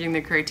changing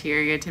the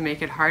criteria to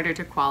make it harder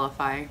to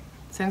qualify.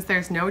 Since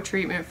there's no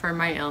treatment for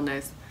my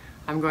illness,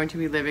 I'm going to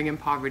be living in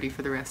poverty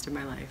for the rest of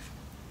my life.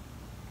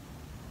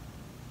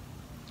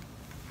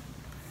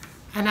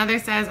 Another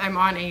says, I'm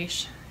on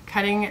AISH,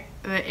 cutting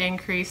the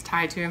increase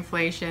tied to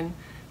inflation,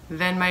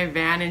 then my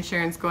van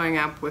insurance going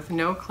up with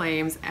no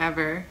claims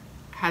ever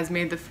has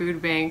made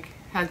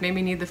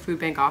me need the food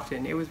bank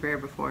often. It was rare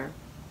before.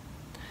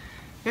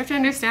 You have to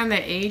understand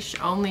that AISH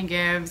only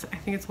gives, I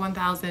think it's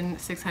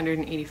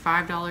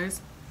 $1,685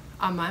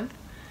 a month,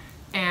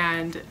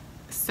 and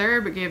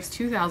CERB gives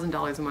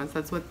 $2,000 a month.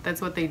 That's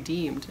what they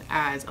deemed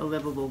as a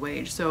livable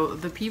wage. So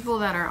the people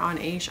that are on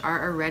AISH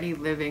are already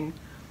living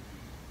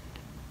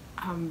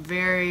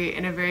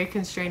in a very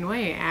constrained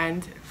way,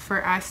 and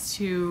for us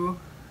to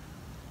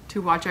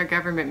watch our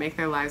government make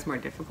their lives more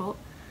difficult,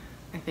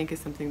 I think is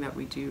something that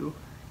we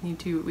need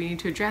to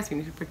address. We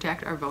need to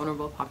protect our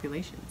vulnerable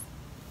populations.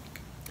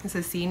 This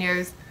is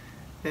seniors,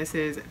 this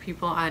is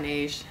people on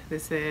AISH,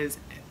 this is,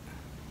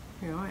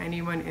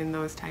 anyone in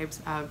those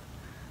types of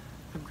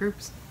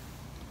groups.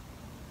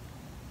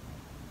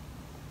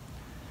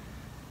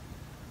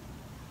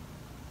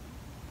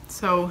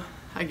 So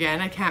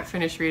again, I can't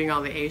finish reading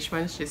all the AISH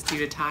ones just due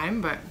to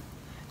time, but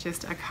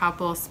just a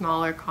couple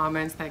smaller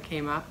comments that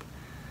came up.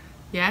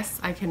 Yes,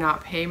 I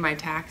cannot pay my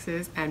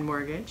taxes and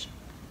mortgage.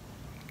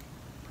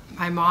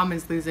 My mom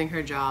is losing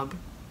her job.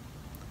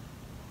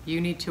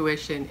 Uni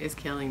tuition is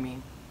killing me.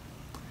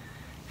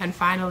 And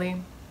finally,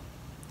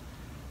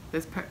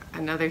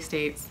 another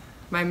states,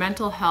 my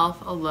mental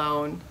health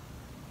alone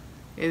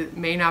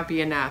may not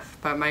be enough,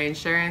 but my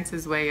insurance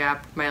is way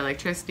up, my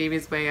electricity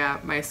is way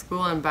up, my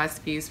school and bus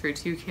fees for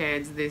 2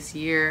 kids this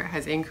year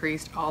has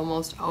increased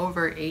almost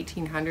over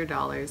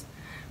 $1,800.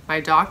 My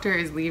doctor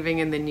is leaving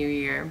in the new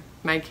year.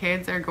 My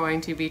kids are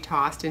going to be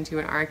tossed into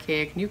an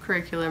archaic new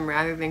curriculum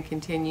rather than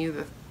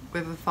continue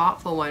with a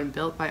thoughtful one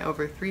built by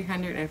over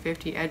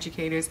 350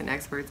 educators and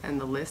experts, and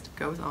the list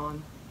goes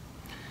on.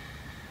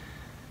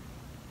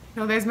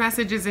 There's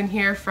messages in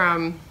here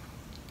from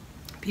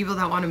people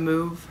that want to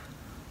move,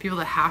 people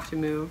that have to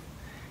move,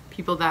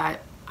 people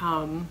that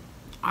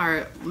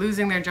are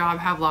losing their job,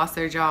 have lost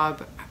their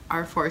job,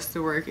 are forced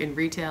to work in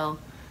retail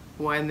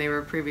when they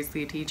were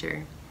previously a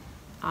teacher.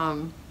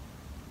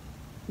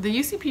 The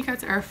UCP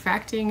cuts are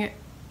affecting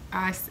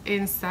us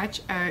in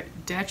such a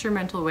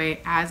detrimental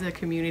way as a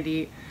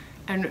community,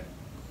 and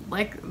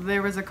like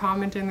there was a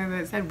comment in there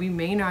that said we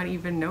may not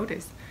even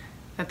notice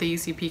that the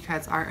UCP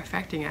cuts are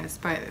affecting us,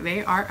 but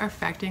they are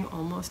affecting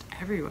almost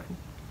everyone.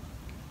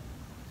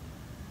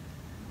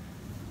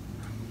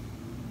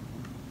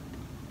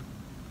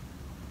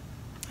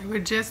 I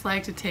would just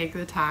like to take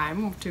the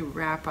time to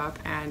wrap up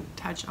and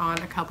touch on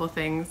a couple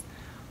things.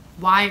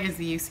 Why is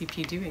the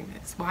UCP doing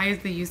this? Why is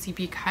the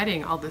UCP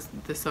cutting all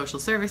the social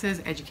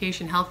services,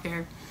 education,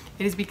 healthcare?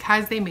 It is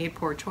because they made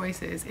poor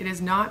choices. It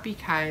is not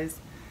because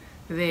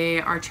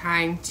they are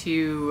trying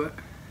to,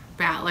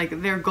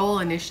 their goal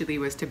initially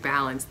was to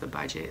balance the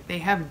budget. They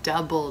have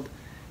doubled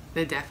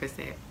the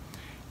deficit.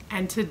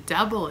 And to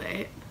double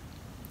it,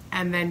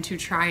 and then to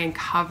try and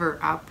cover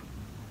up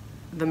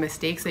the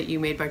mistakes that you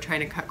made by trying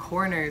to cut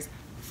corners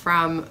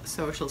from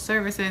social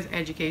services,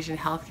 education,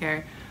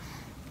 healthcare,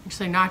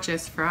 actually not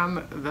just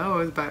from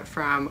those, but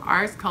from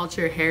arts,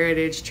 culture,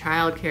 heritage,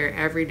 childcare,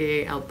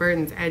 everyday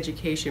Albertans,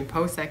 education,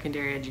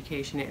 post-secondary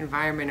education,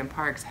 environment and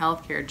parks,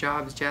 healthcare,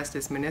 jobs,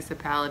 justice,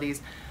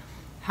 municipalities,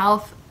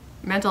 health,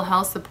 mental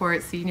health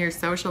support, seniors,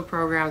 social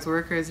programs,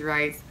 workers'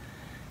 rights,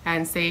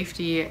 and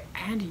safety,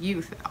 and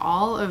youth.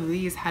 All of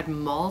these had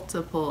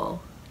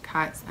multiple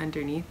cuts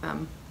underneath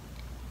them.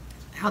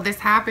 How this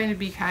happened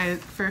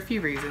for a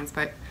few reasons,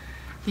 but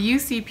the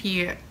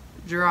UCP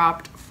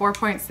dropped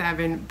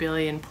 $4.7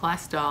 billion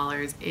plus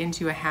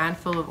into a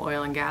handful of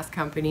oil and gas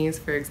companies.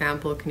 For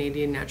example,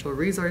 Canadian Natural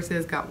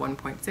Resources got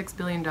 $1.6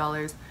 billion,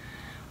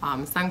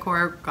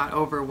 Suncor got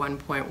over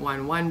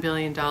 $1.11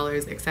 billion,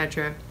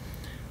 etc.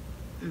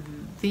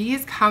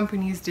 These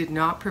companies did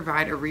not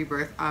provide a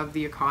rebirth of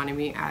the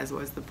economy as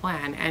was the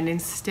plan, and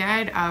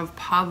instead of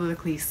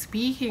publicly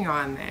speaking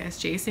on this,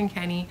 Jason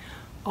Kenney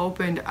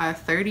opened a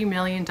 $30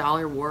 million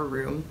war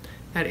room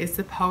that is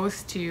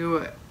supposed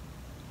to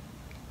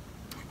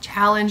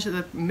challenge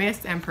the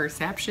myths and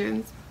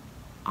perceptions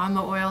on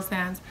the oil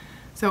sands.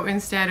 So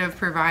instead of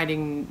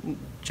providing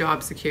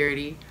job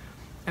security,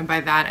 and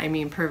by that I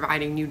mean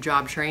providing new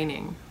job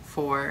training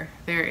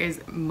there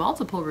is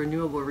multiple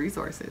renewable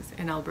resources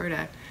in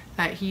Alberta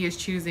that he is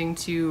choosing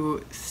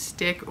to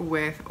stick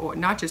with,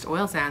 not just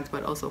oil sands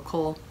but also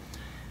coal,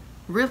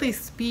 really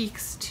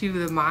speaks to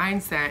the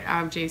mindset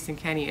of Jason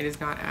Kenney. It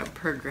is not a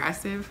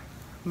progressive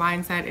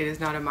mindset. It is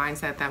not a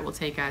mindset that will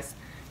take us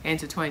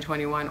into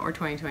 2021 or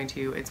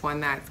 2022. It's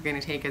one that's going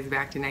to take us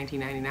back to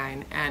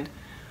 1999. And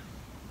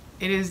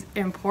it is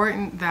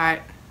important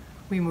that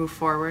we move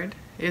forward.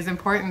 It is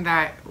important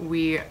that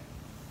we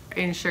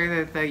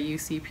ensure that the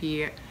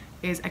UCP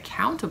is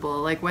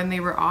accountable. Like when they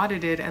were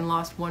audited and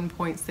lost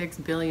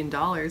 $1.6 billion,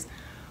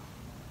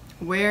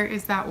 where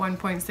is that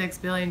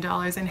 $1.6 billion,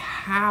 and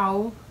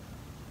how,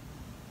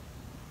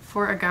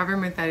 for a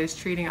government that is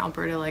treating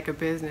Alberta like a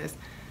business,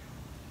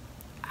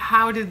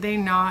 how are they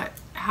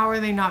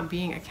not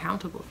being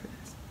accountable for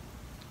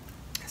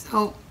this?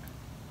 So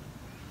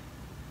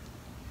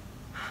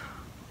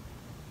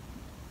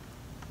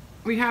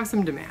we have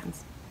some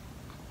demands.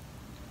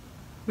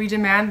 We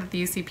demand that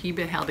the UCP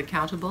be held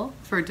accountable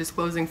for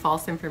disclosing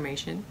false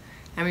information,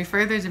 and we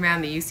further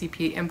demand the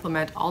UCP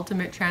implement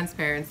ultimate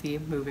transparency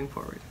moving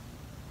forward.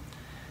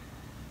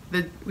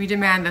 We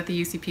demand that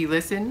the UCP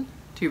listen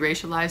to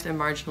racialized and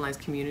marginalized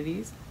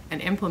communities and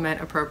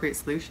implement appropriate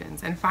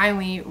solutions. And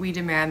finally, we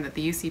demand that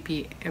the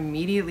UCP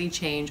immediately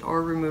change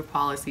or remove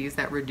policies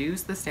that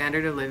reduce the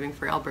standard of living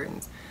for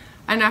Albertans.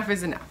 Enough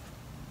is enough.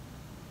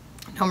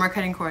 No more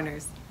cutting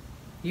corners.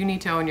 You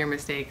need to own your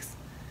mistakes.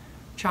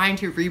 Trying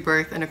to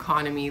rebirth an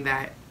economy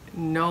that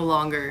no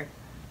longer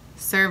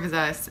serves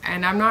us.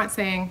 And I'm not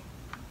saying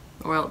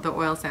the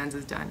oil sands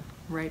is done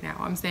right now.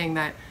 I'm saying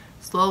that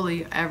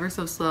slowly, ever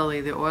so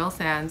slowly, the oil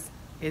sands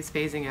is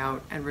phasing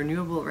out and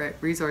renewable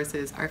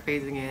resources are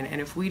phasing in. And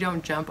if we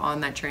don't jump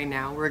on that train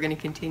now, we're going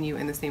to continue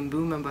in the same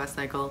boom and bust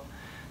cycle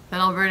that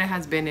Alberta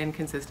has been in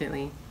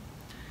consistently.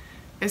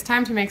 It's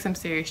time to make some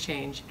serious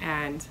change.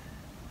 And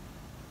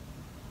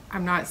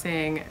I'm not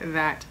saying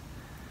that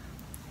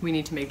we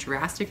need to make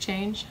drastic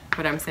change,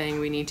 but I'm saying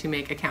we need to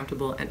make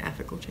accountable and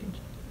ethical change.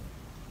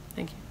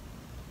 Thank you.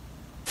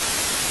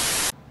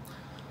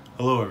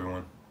 Hello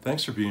everyone.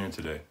 Thanks for being here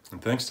today,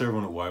 and thanks to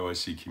everyone at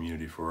YYC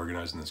Community for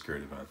organizing this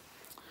great event.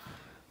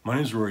 My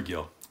name is Rory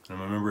Gill, and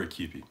I'm a member at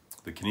CUPE,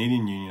 the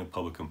Canadian Union of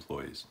Public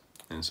Employees,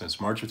 and since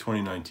March of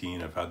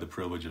 2019 I've had the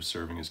privilege of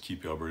serving as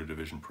CUPE Alberta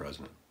Division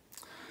President.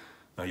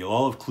 Now you'll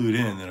all have clued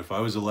in that if I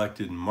was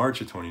elected in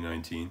March of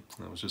 2019,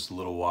 that was just a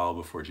little while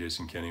before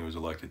Jason Kenney was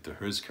elected to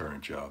his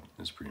current job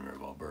as Premier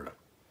of Alberta.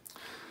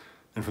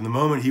 And from the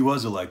moment he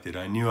was elected,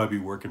 I knew I'd be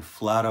working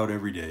flat out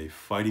every day,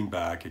 fighting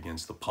back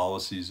against the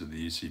policies of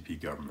the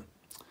UCP government.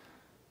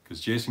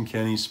 Because Jason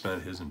Kenney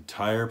spent his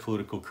entire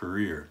political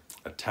career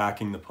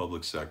attacking the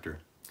public sector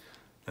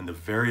and the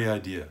very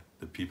idea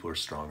that people are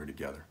stronger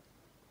together.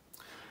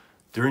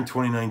 During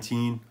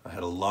 2019, I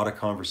had a lot of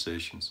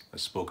conversations, I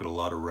spoke at a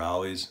lot of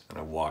rallies, and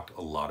I walked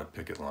a lot of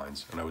picket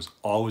lines, and I was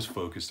always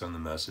focused on the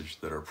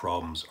message that our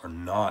problems are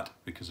not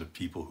because of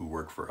people who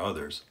work for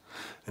others,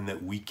 and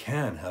that we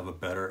can have a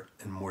better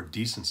and more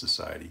decent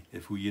society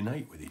if we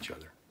unite with each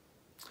other.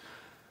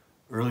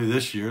 Early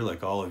this year,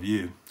 like all of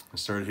you, I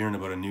started hearing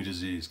about a new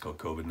disease called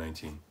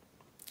COVID-19.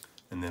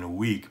 And then a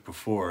week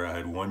before I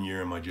had 1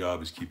 year in my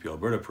job as CUPE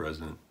Alberta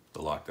President, the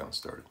lockdown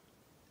started.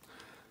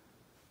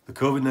 The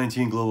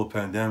COVID-19 global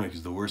pandemic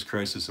is the worst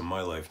crisis of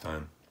my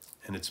lifetime,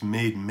 and it's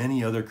made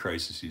many other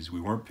crises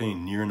we weren't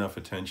paying near enough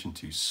attention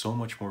to so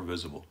much more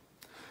visible.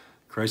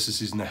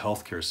 Crises in the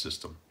healthcare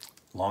system,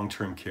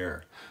 long-term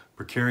care,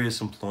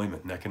 precarious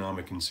employment and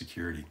economic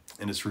insecurity,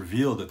 and it's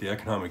revealed that the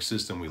economic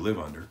system we live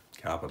under,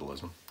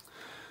 capitalism,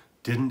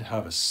 didn't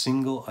have a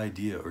single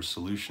idea or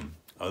solution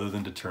other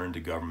than to turn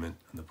to government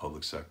and the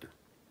public sector.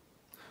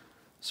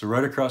 So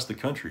right across the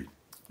country,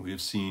 we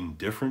have seen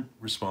different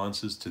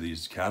responses to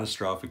these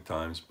catastrophic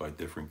times by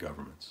different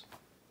governments.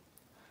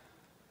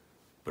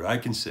 But I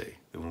can say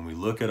that when we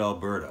look at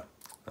Alberta,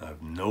 I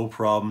have no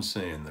problem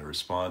saying the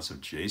response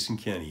of Jason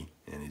Kenney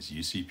and his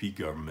UCP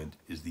government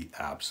is the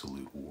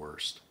absolute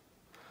worst.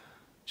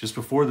 Just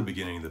before the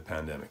beginning of the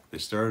pandemic, they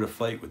started a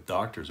fight with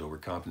doctors over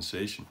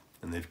compensation,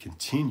 and they've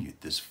continued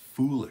this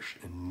foolish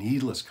and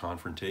needless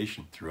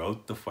confrontation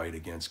throughout the fight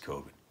against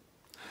COVID,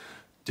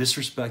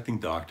 disrespecting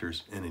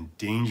doctors and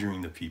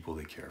endangering the people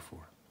they care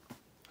for.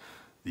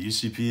 The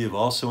UCP have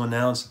also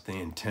announced that they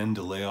intend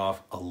to lay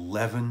off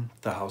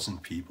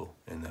 11,000 people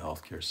in the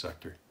healthcare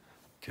sector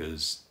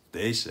because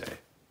they say,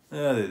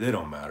 they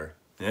don't matter,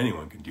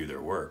 anyone can do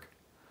their work.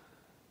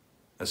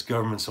 As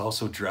governments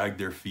also drag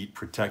their feet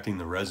protecting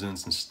the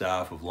residents and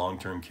staff of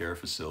long-term care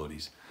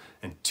facilities,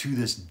 and to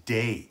this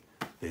day,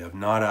 they have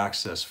not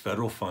accessed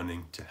federal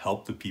funding to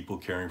help the people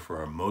caring for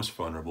our most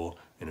vulnerable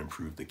and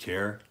improve the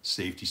care,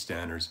 safety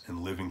standards,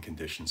 and living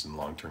conditions in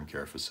long-term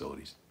care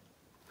facilities.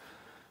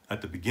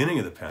 At the beginning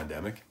of the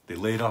pandemic, they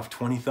laid off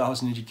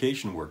 20,000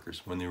 education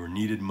workers when they were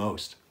needed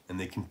most, and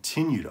they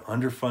continue to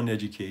underfund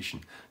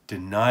education,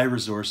 deny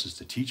resources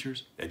to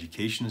teachers,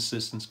 education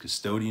assistants,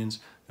 custodians,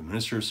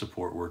 administrative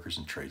support workers,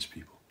 and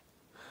tradespeople.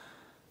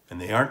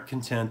 And they aren't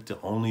content to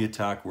only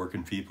attack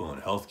working people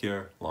in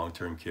healthcare,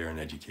 long-term care, and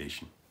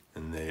education.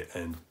 And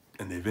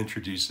they've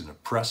introduced an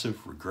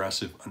oppressive,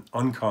 regressive, and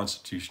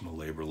unconstitutional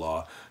labor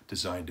law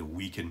designed to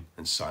weaken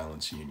and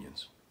silence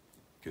unions.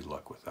 Good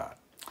luck with that.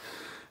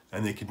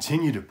 And they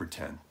continue to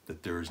pretend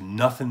that there is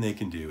nothing they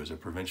can do as a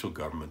provincial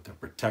government to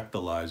protect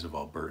the lives of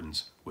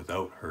Albertans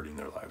without hurting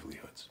their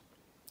livelihoods.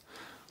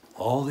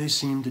 all they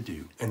seem to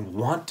do and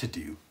want to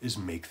do is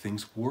make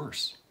things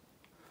worse.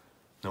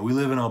 Now, we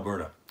live in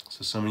Alberta,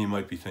 so some of you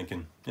might be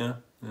thinking, yeah,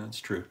 that's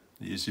true.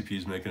 The UCP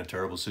is making a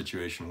terrible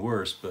situation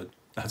worse, but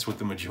that's what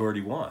the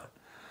majority want.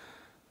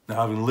 Now,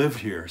 having lived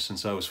here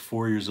since I was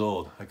 4 years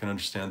old, I can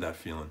understand that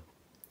feeling.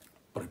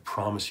 But I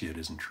promise you it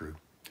isn't true.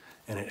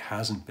 And it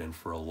hasn't been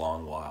for a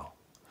long while.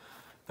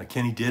 Now,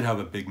 Kenny did have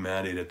a big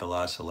mandate at the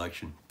last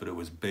election, but it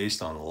was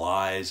based on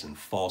lies and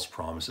false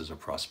promises of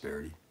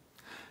prosperity.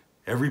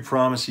 Every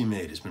promise he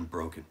made has been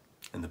broken,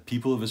 and the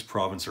people of his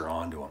province are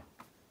onto him.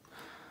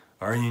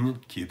 Our union,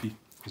 CUPE,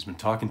 has been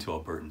talking to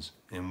Albertans,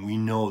 and we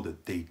know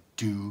that they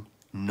do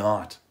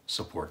not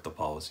support the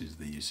policies of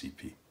the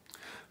UCP.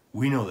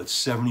 We know that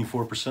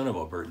 74% of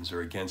Albertans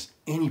are against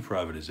any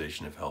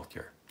privatization of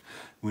healthcare.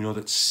 We know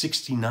that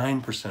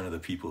 69% of the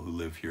people who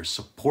live here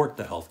support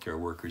the healthcare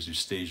workers who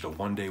staged a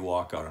one-day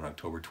walkout on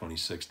October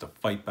 26th to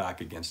fight back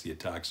against the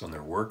attacks on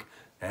their work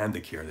and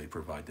the care they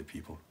provide to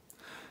people.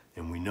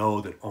 And we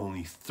know that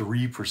only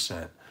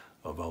 3%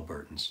 of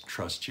Albertans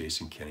trust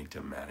Jason Kenney to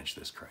manage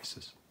this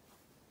crisis.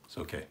 It's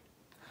okay.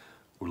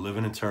 We're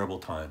living in terrible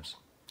times.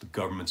 The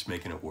government's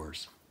making it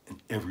worse,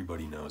 and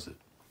everybody knows it.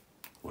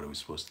 What are we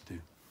supposed to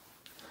do?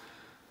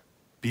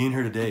 Being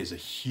here today is a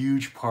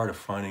huge part of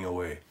finding a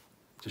way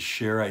to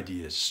share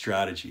ideas,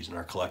 strategies, and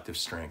our collective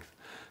strength,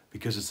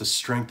 because it's the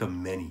strength of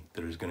many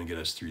that is going to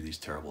get us through these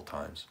terrible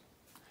times.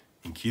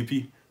 In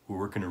CUPE, we're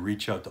working to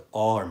reach out to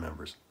all our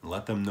members and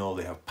let them know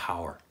they have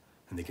power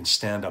and they can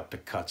stand up to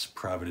cuts,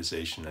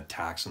 privatization, and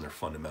attacks on their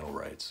fundamental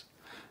rights.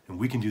 And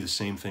we can do the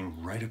same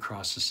thing right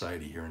across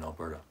society here in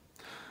Alberta.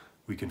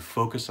 We can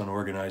focus on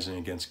organizing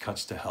against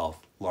cuts to health,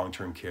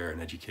 long-term care, and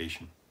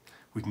education.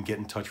 We can get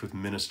in touch with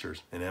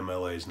ministers and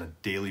MLAs on a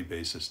daily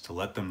basis to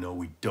let them know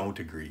we don't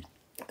agree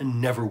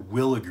and never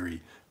will agree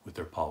with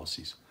their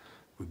policies.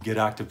 We can get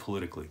active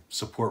politically,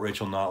 support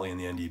Rachel Notley and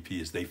the NDP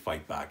as they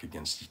fight back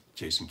against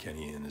Jason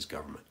Kenney and his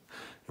government.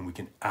 And we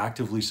can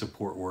actively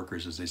support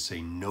workers as they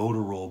say no to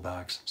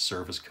rollbacks,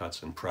 service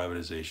cuts, and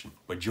privatization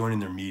by joining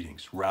their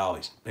meetings,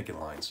 rallies, and picket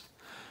lines.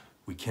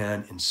 We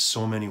can, in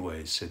so many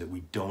ways, say that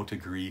we don't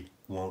agree,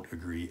 won't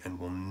agree, and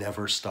will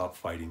never stop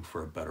fighting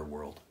for a better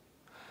world.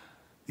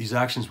 These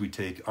actions we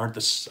take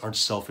aren't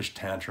selfish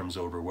tantrums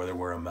over whether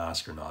wear a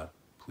mask or not.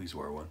 Please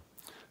wear one.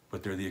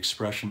 But they're the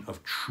expression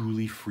of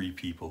truly free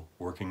people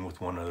working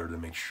with one another to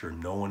make sure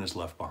no one is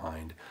left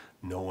behind,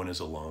 no one is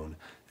alone,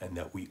 and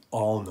that we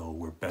all know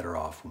we're better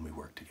off when we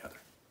work together.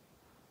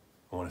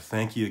 I want to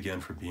thank you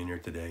again for being here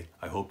today.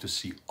 I hope to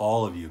see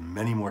all of you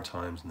many more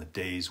times in the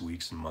days,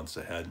 weeks, and months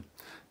ahead.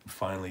 And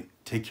finally,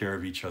 take care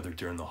of each other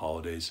during the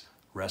holidays.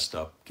 Rest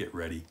up, get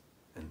ready,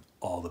 and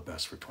all the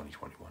best for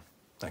 2021.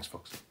 Thanks,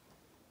 folks.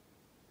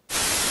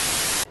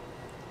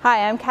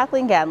 Hi, I'm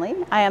Kathleen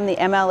Ganley. I am the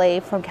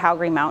MLA from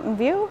Calgary Mountain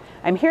View.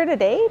 I'm here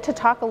today to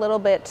talk a little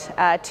bit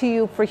to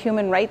you for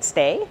Human Rights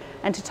Day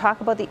and to talk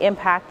about the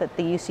impact that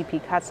the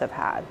UCP cuts have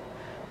had.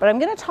 But I'm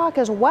going to talk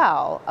as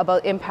well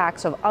about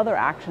impacts of other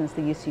actions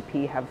the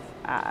UCP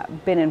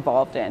have been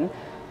involved in,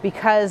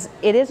 because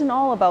it isn't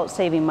all about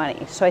saving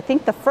money. So I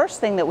think the first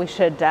thing that we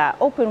should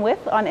open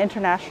with on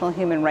International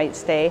Human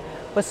Rights Day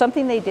was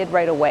something they did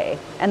right away,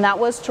 and that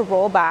was to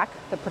roll back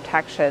the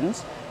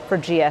protections for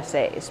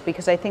GSAs,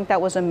 because I think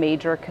that was a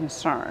major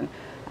concern.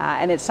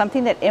 And it's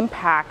something that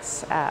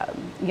impacts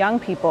young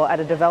people at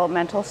a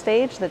developmental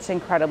stage that's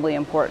incredibly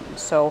important.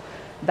 So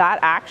that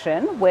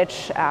action,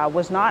 which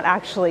was not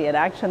actually an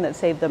action that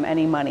saved them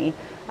any money,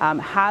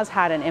 has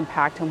had an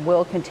impact and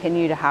will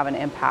continue to have an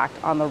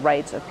impact on the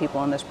rights of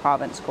people in this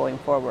province going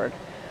forward.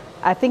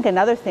 I think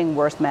another thing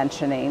worth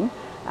mentioning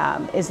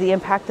is the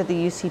impact that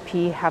the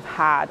UCP have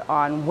had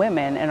on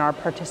women and our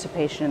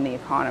participation in the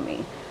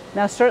economy.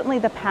 Now, certainly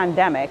the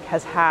pandemic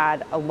has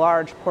had a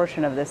large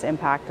portion of this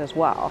impact as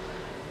well,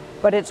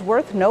 but it's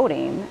worth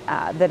noting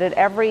that at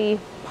every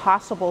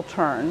possible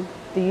turn,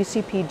 the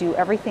UCP do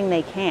everything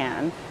they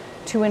can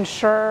to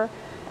ensure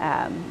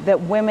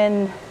that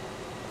women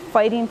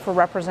fighting for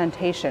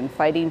representation,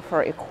 fighting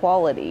for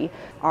equality,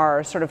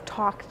 are sort of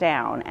talked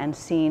down and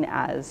seen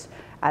as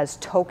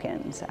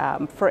tokens.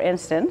 For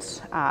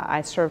instance,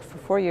 I served for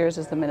 4 years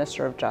as the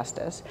Minister of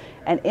Justice,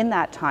 and in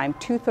that time,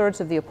 2/3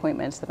 of the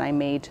appointments that I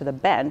made to the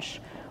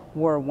bench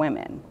were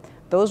women.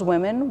 Those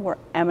women were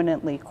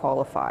eminently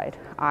qualified.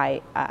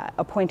 I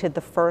appointed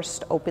the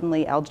first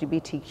openly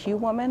LGBTQ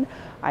woman.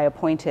 I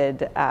appointed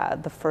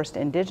the first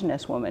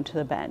Indigenous woman to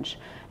the bench.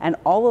 And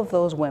all of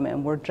those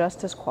women were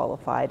just as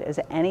qualified as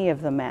any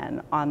of the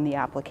men on the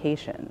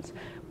applications.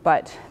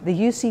 But the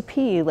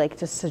UCP like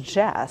to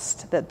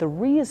suggest that the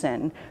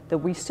reason that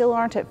we still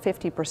aren't at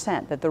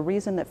 50%, that the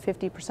reason that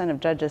 50% of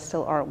judges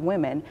still aren't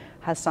women,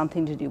 has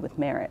something to do with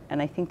merit.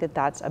 And I think that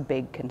that's a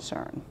big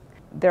concern.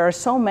 There are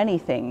so many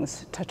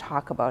things to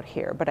talk about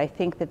here, but I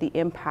think that the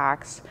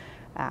impacts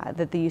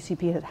that the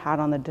UCP has had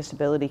on the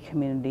disability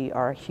community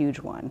are a huge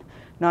one.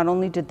 Not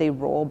only did they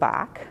roll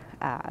back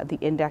the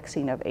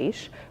indexing of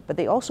AISH, but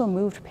they also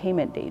moved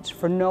payment dates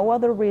for no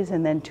other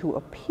reason than to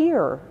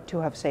appear to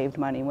have saved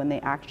money when they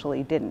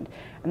actually didn't.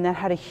 And that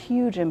had a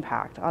huge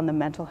impact on the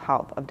mental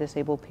health of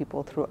disabled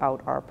people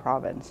throughout our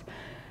province.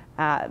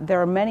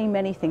 There are many,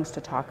 many things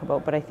to talk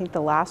about, but I think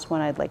the last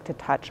one I'd like to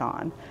touch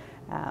on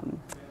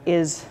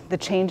is the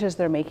changes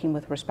they're making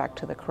with respect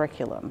to the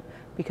curriculum.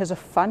 Because a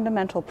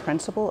fundamental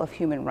principle of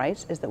human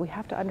rights is that we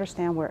have to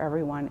understand where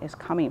everyone is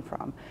coming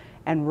from.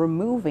 And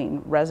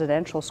removing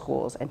residential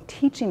schools and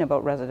teaching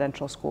about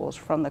residential schools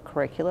from the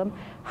curriculum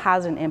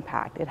has an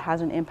impact. It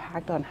has an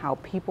impact on how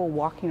people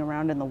walking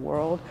around in the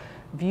world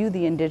view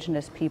the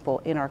Indigenous people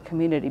in our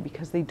community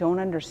because they don't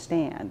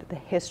understand the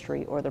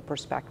history or the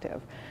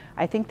perspective.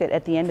 I think that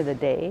at the end of the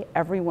day,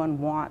 everyone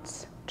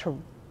wants to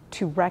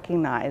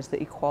recognize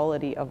the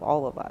equality of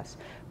all of us.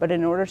 But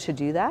in order to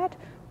do that,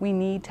 we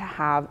need to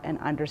have an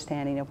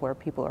understanding of where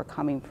people are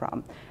coming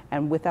from.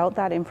 And without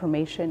that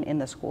information in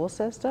the school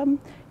system,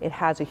 it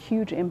has a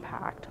huge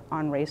impact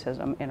on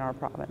racism in our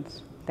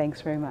province.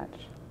 Thanks very much.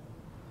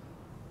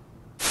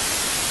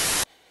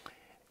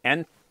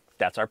 And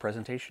that's our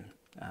presentation.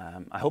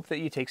 I hope that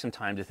you take some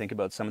time to think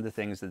about some of the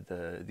things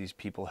that these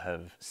people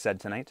have said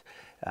tonight.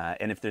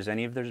 And if there's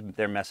any of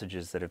their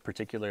messages that have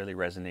particularly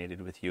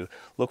resonated with you,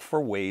 look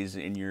for ways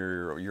in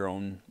your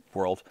own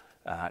world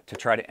to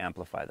try to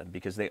amplify them,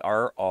 because they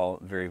are all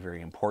very,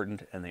 very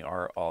important and they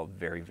are all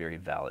very, very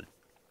valid.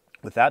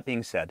 With that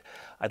being said,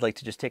 I'd like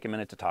to just take a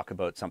minute to talk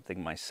about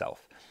something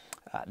myself.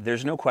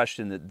 There's no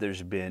question that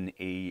there's been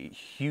a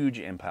huge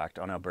impact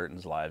on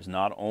Albertans' lives,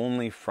 not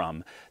only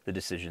from the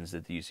decisions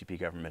that the UCP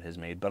government has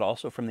made, but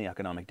also from the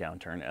economic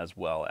downturn as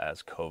well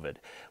as COVID.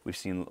 We've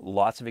seen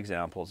lots of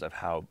examples of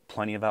how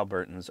plenty of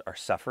Albertans are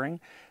suffering,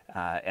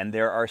 and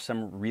there are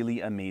some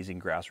really amazing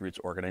grassroots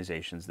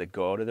organizations that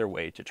go out of their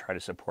way to try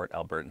to support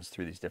Albertans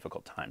through these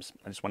difficult times.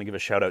 I just want to give a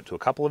shout out to a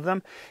couple of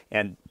them,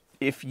 and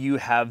if you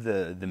have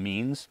the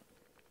means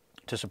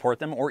to support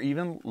them or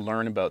even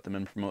learn about them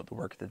and promote the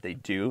work that they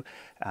do,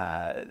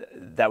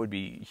 that would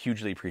be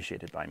hugely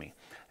appreciated by me.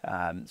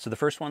 So the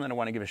first one that I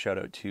want to give a shout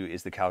out to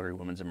is the Calgary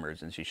Women's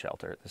Emergency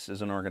Shelter. This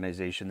is an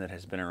organization that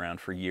has been around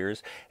for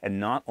years, and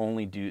not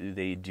only do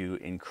they do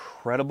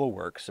incredible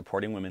work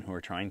supporting women who are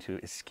trying to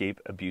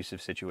escape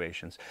abusive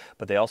situations,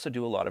 but they also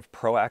do a lot of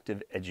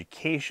proactive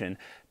education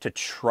to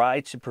try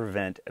to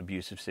prevent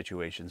abusive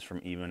situations from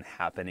even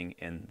happening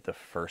in the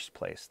first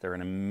place. They're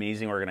an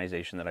amazing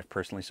organization that I've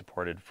personally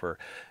supported for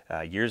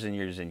years and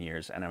years and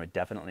years, and I would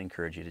definitely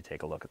encourage you to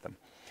take a look at them.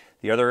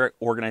 The other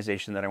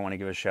organization that I want to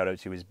give a shout out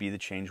to is Be the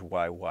Change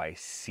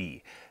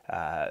YYC.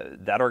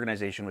 That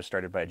organization was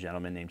started by a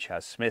gentleman named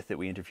Chaz Smith that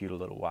we interviewed a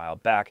little while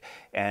back,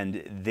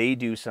 and they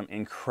do some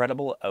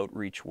incredible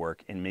outreach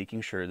work in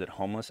making sure that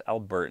homeless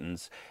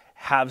Albertans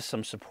have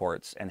some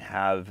supports and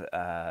have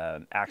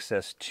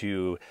access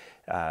to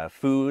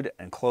food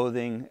and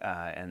clothing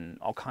and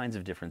all kinds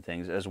of different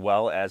things, as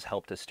well as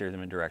help to steer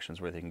them in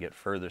directions where they can get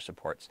further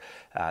supports.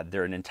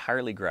 They're an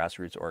entirely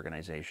grassroots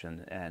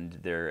organization, and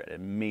they're an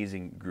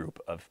amazing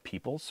group of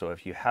people. So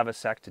if you have a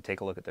sec to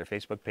take a look at their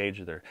Facebook page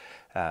or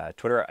their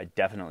Twitter, I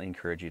definitely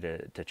encourage you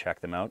to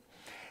check them out.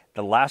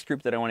 The last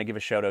group that I want to give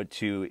a shout out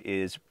to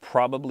is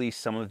probably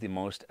some of the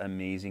most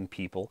amazing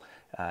people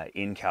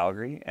in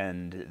Calgary,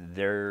 and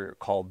they're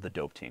called the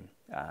Dope Team.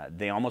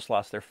 They almost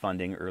lost their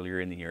funding earlier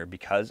in the year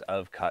because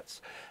of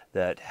cuts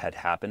that had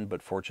happened,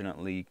 but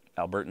fortunately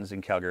Albertans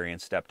and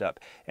Calgarians stepped up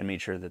and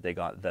made sure that they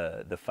got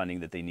the funding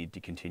that they need to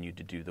continue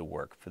to do the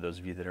work. For those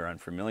of you that are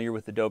unfamiliar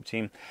with the Dope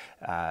Team,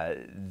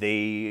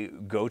 they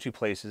go to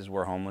places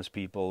where homeless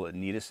people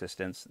need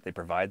assistance. They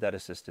provide that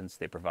assistance,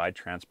 they provide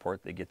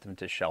transport, they get them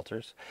to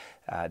shelters.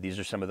 These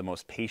are some of the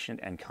most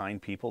patient and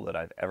kind people that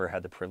I've ever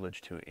had the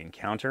privilege to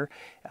encounter,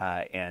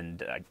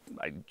 and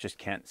I just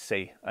can't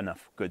say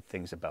enough good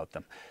things about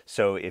them.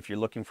 So if you're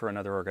looking for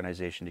another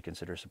organization to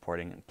consider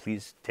supporting,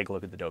 please take a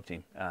look at the Dope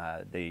Team.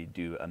 They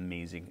do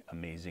amazing,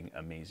 amazing,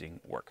 amazing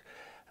work.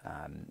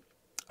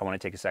 I want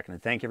to take a second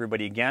and thank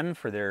everybody again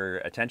for their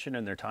attention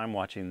and their time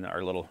watching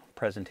our little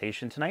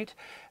presentation tonight.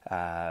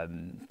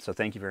 So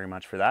thank you very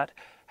much for that.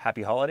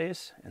 Happy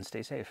holidays and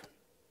stay safe.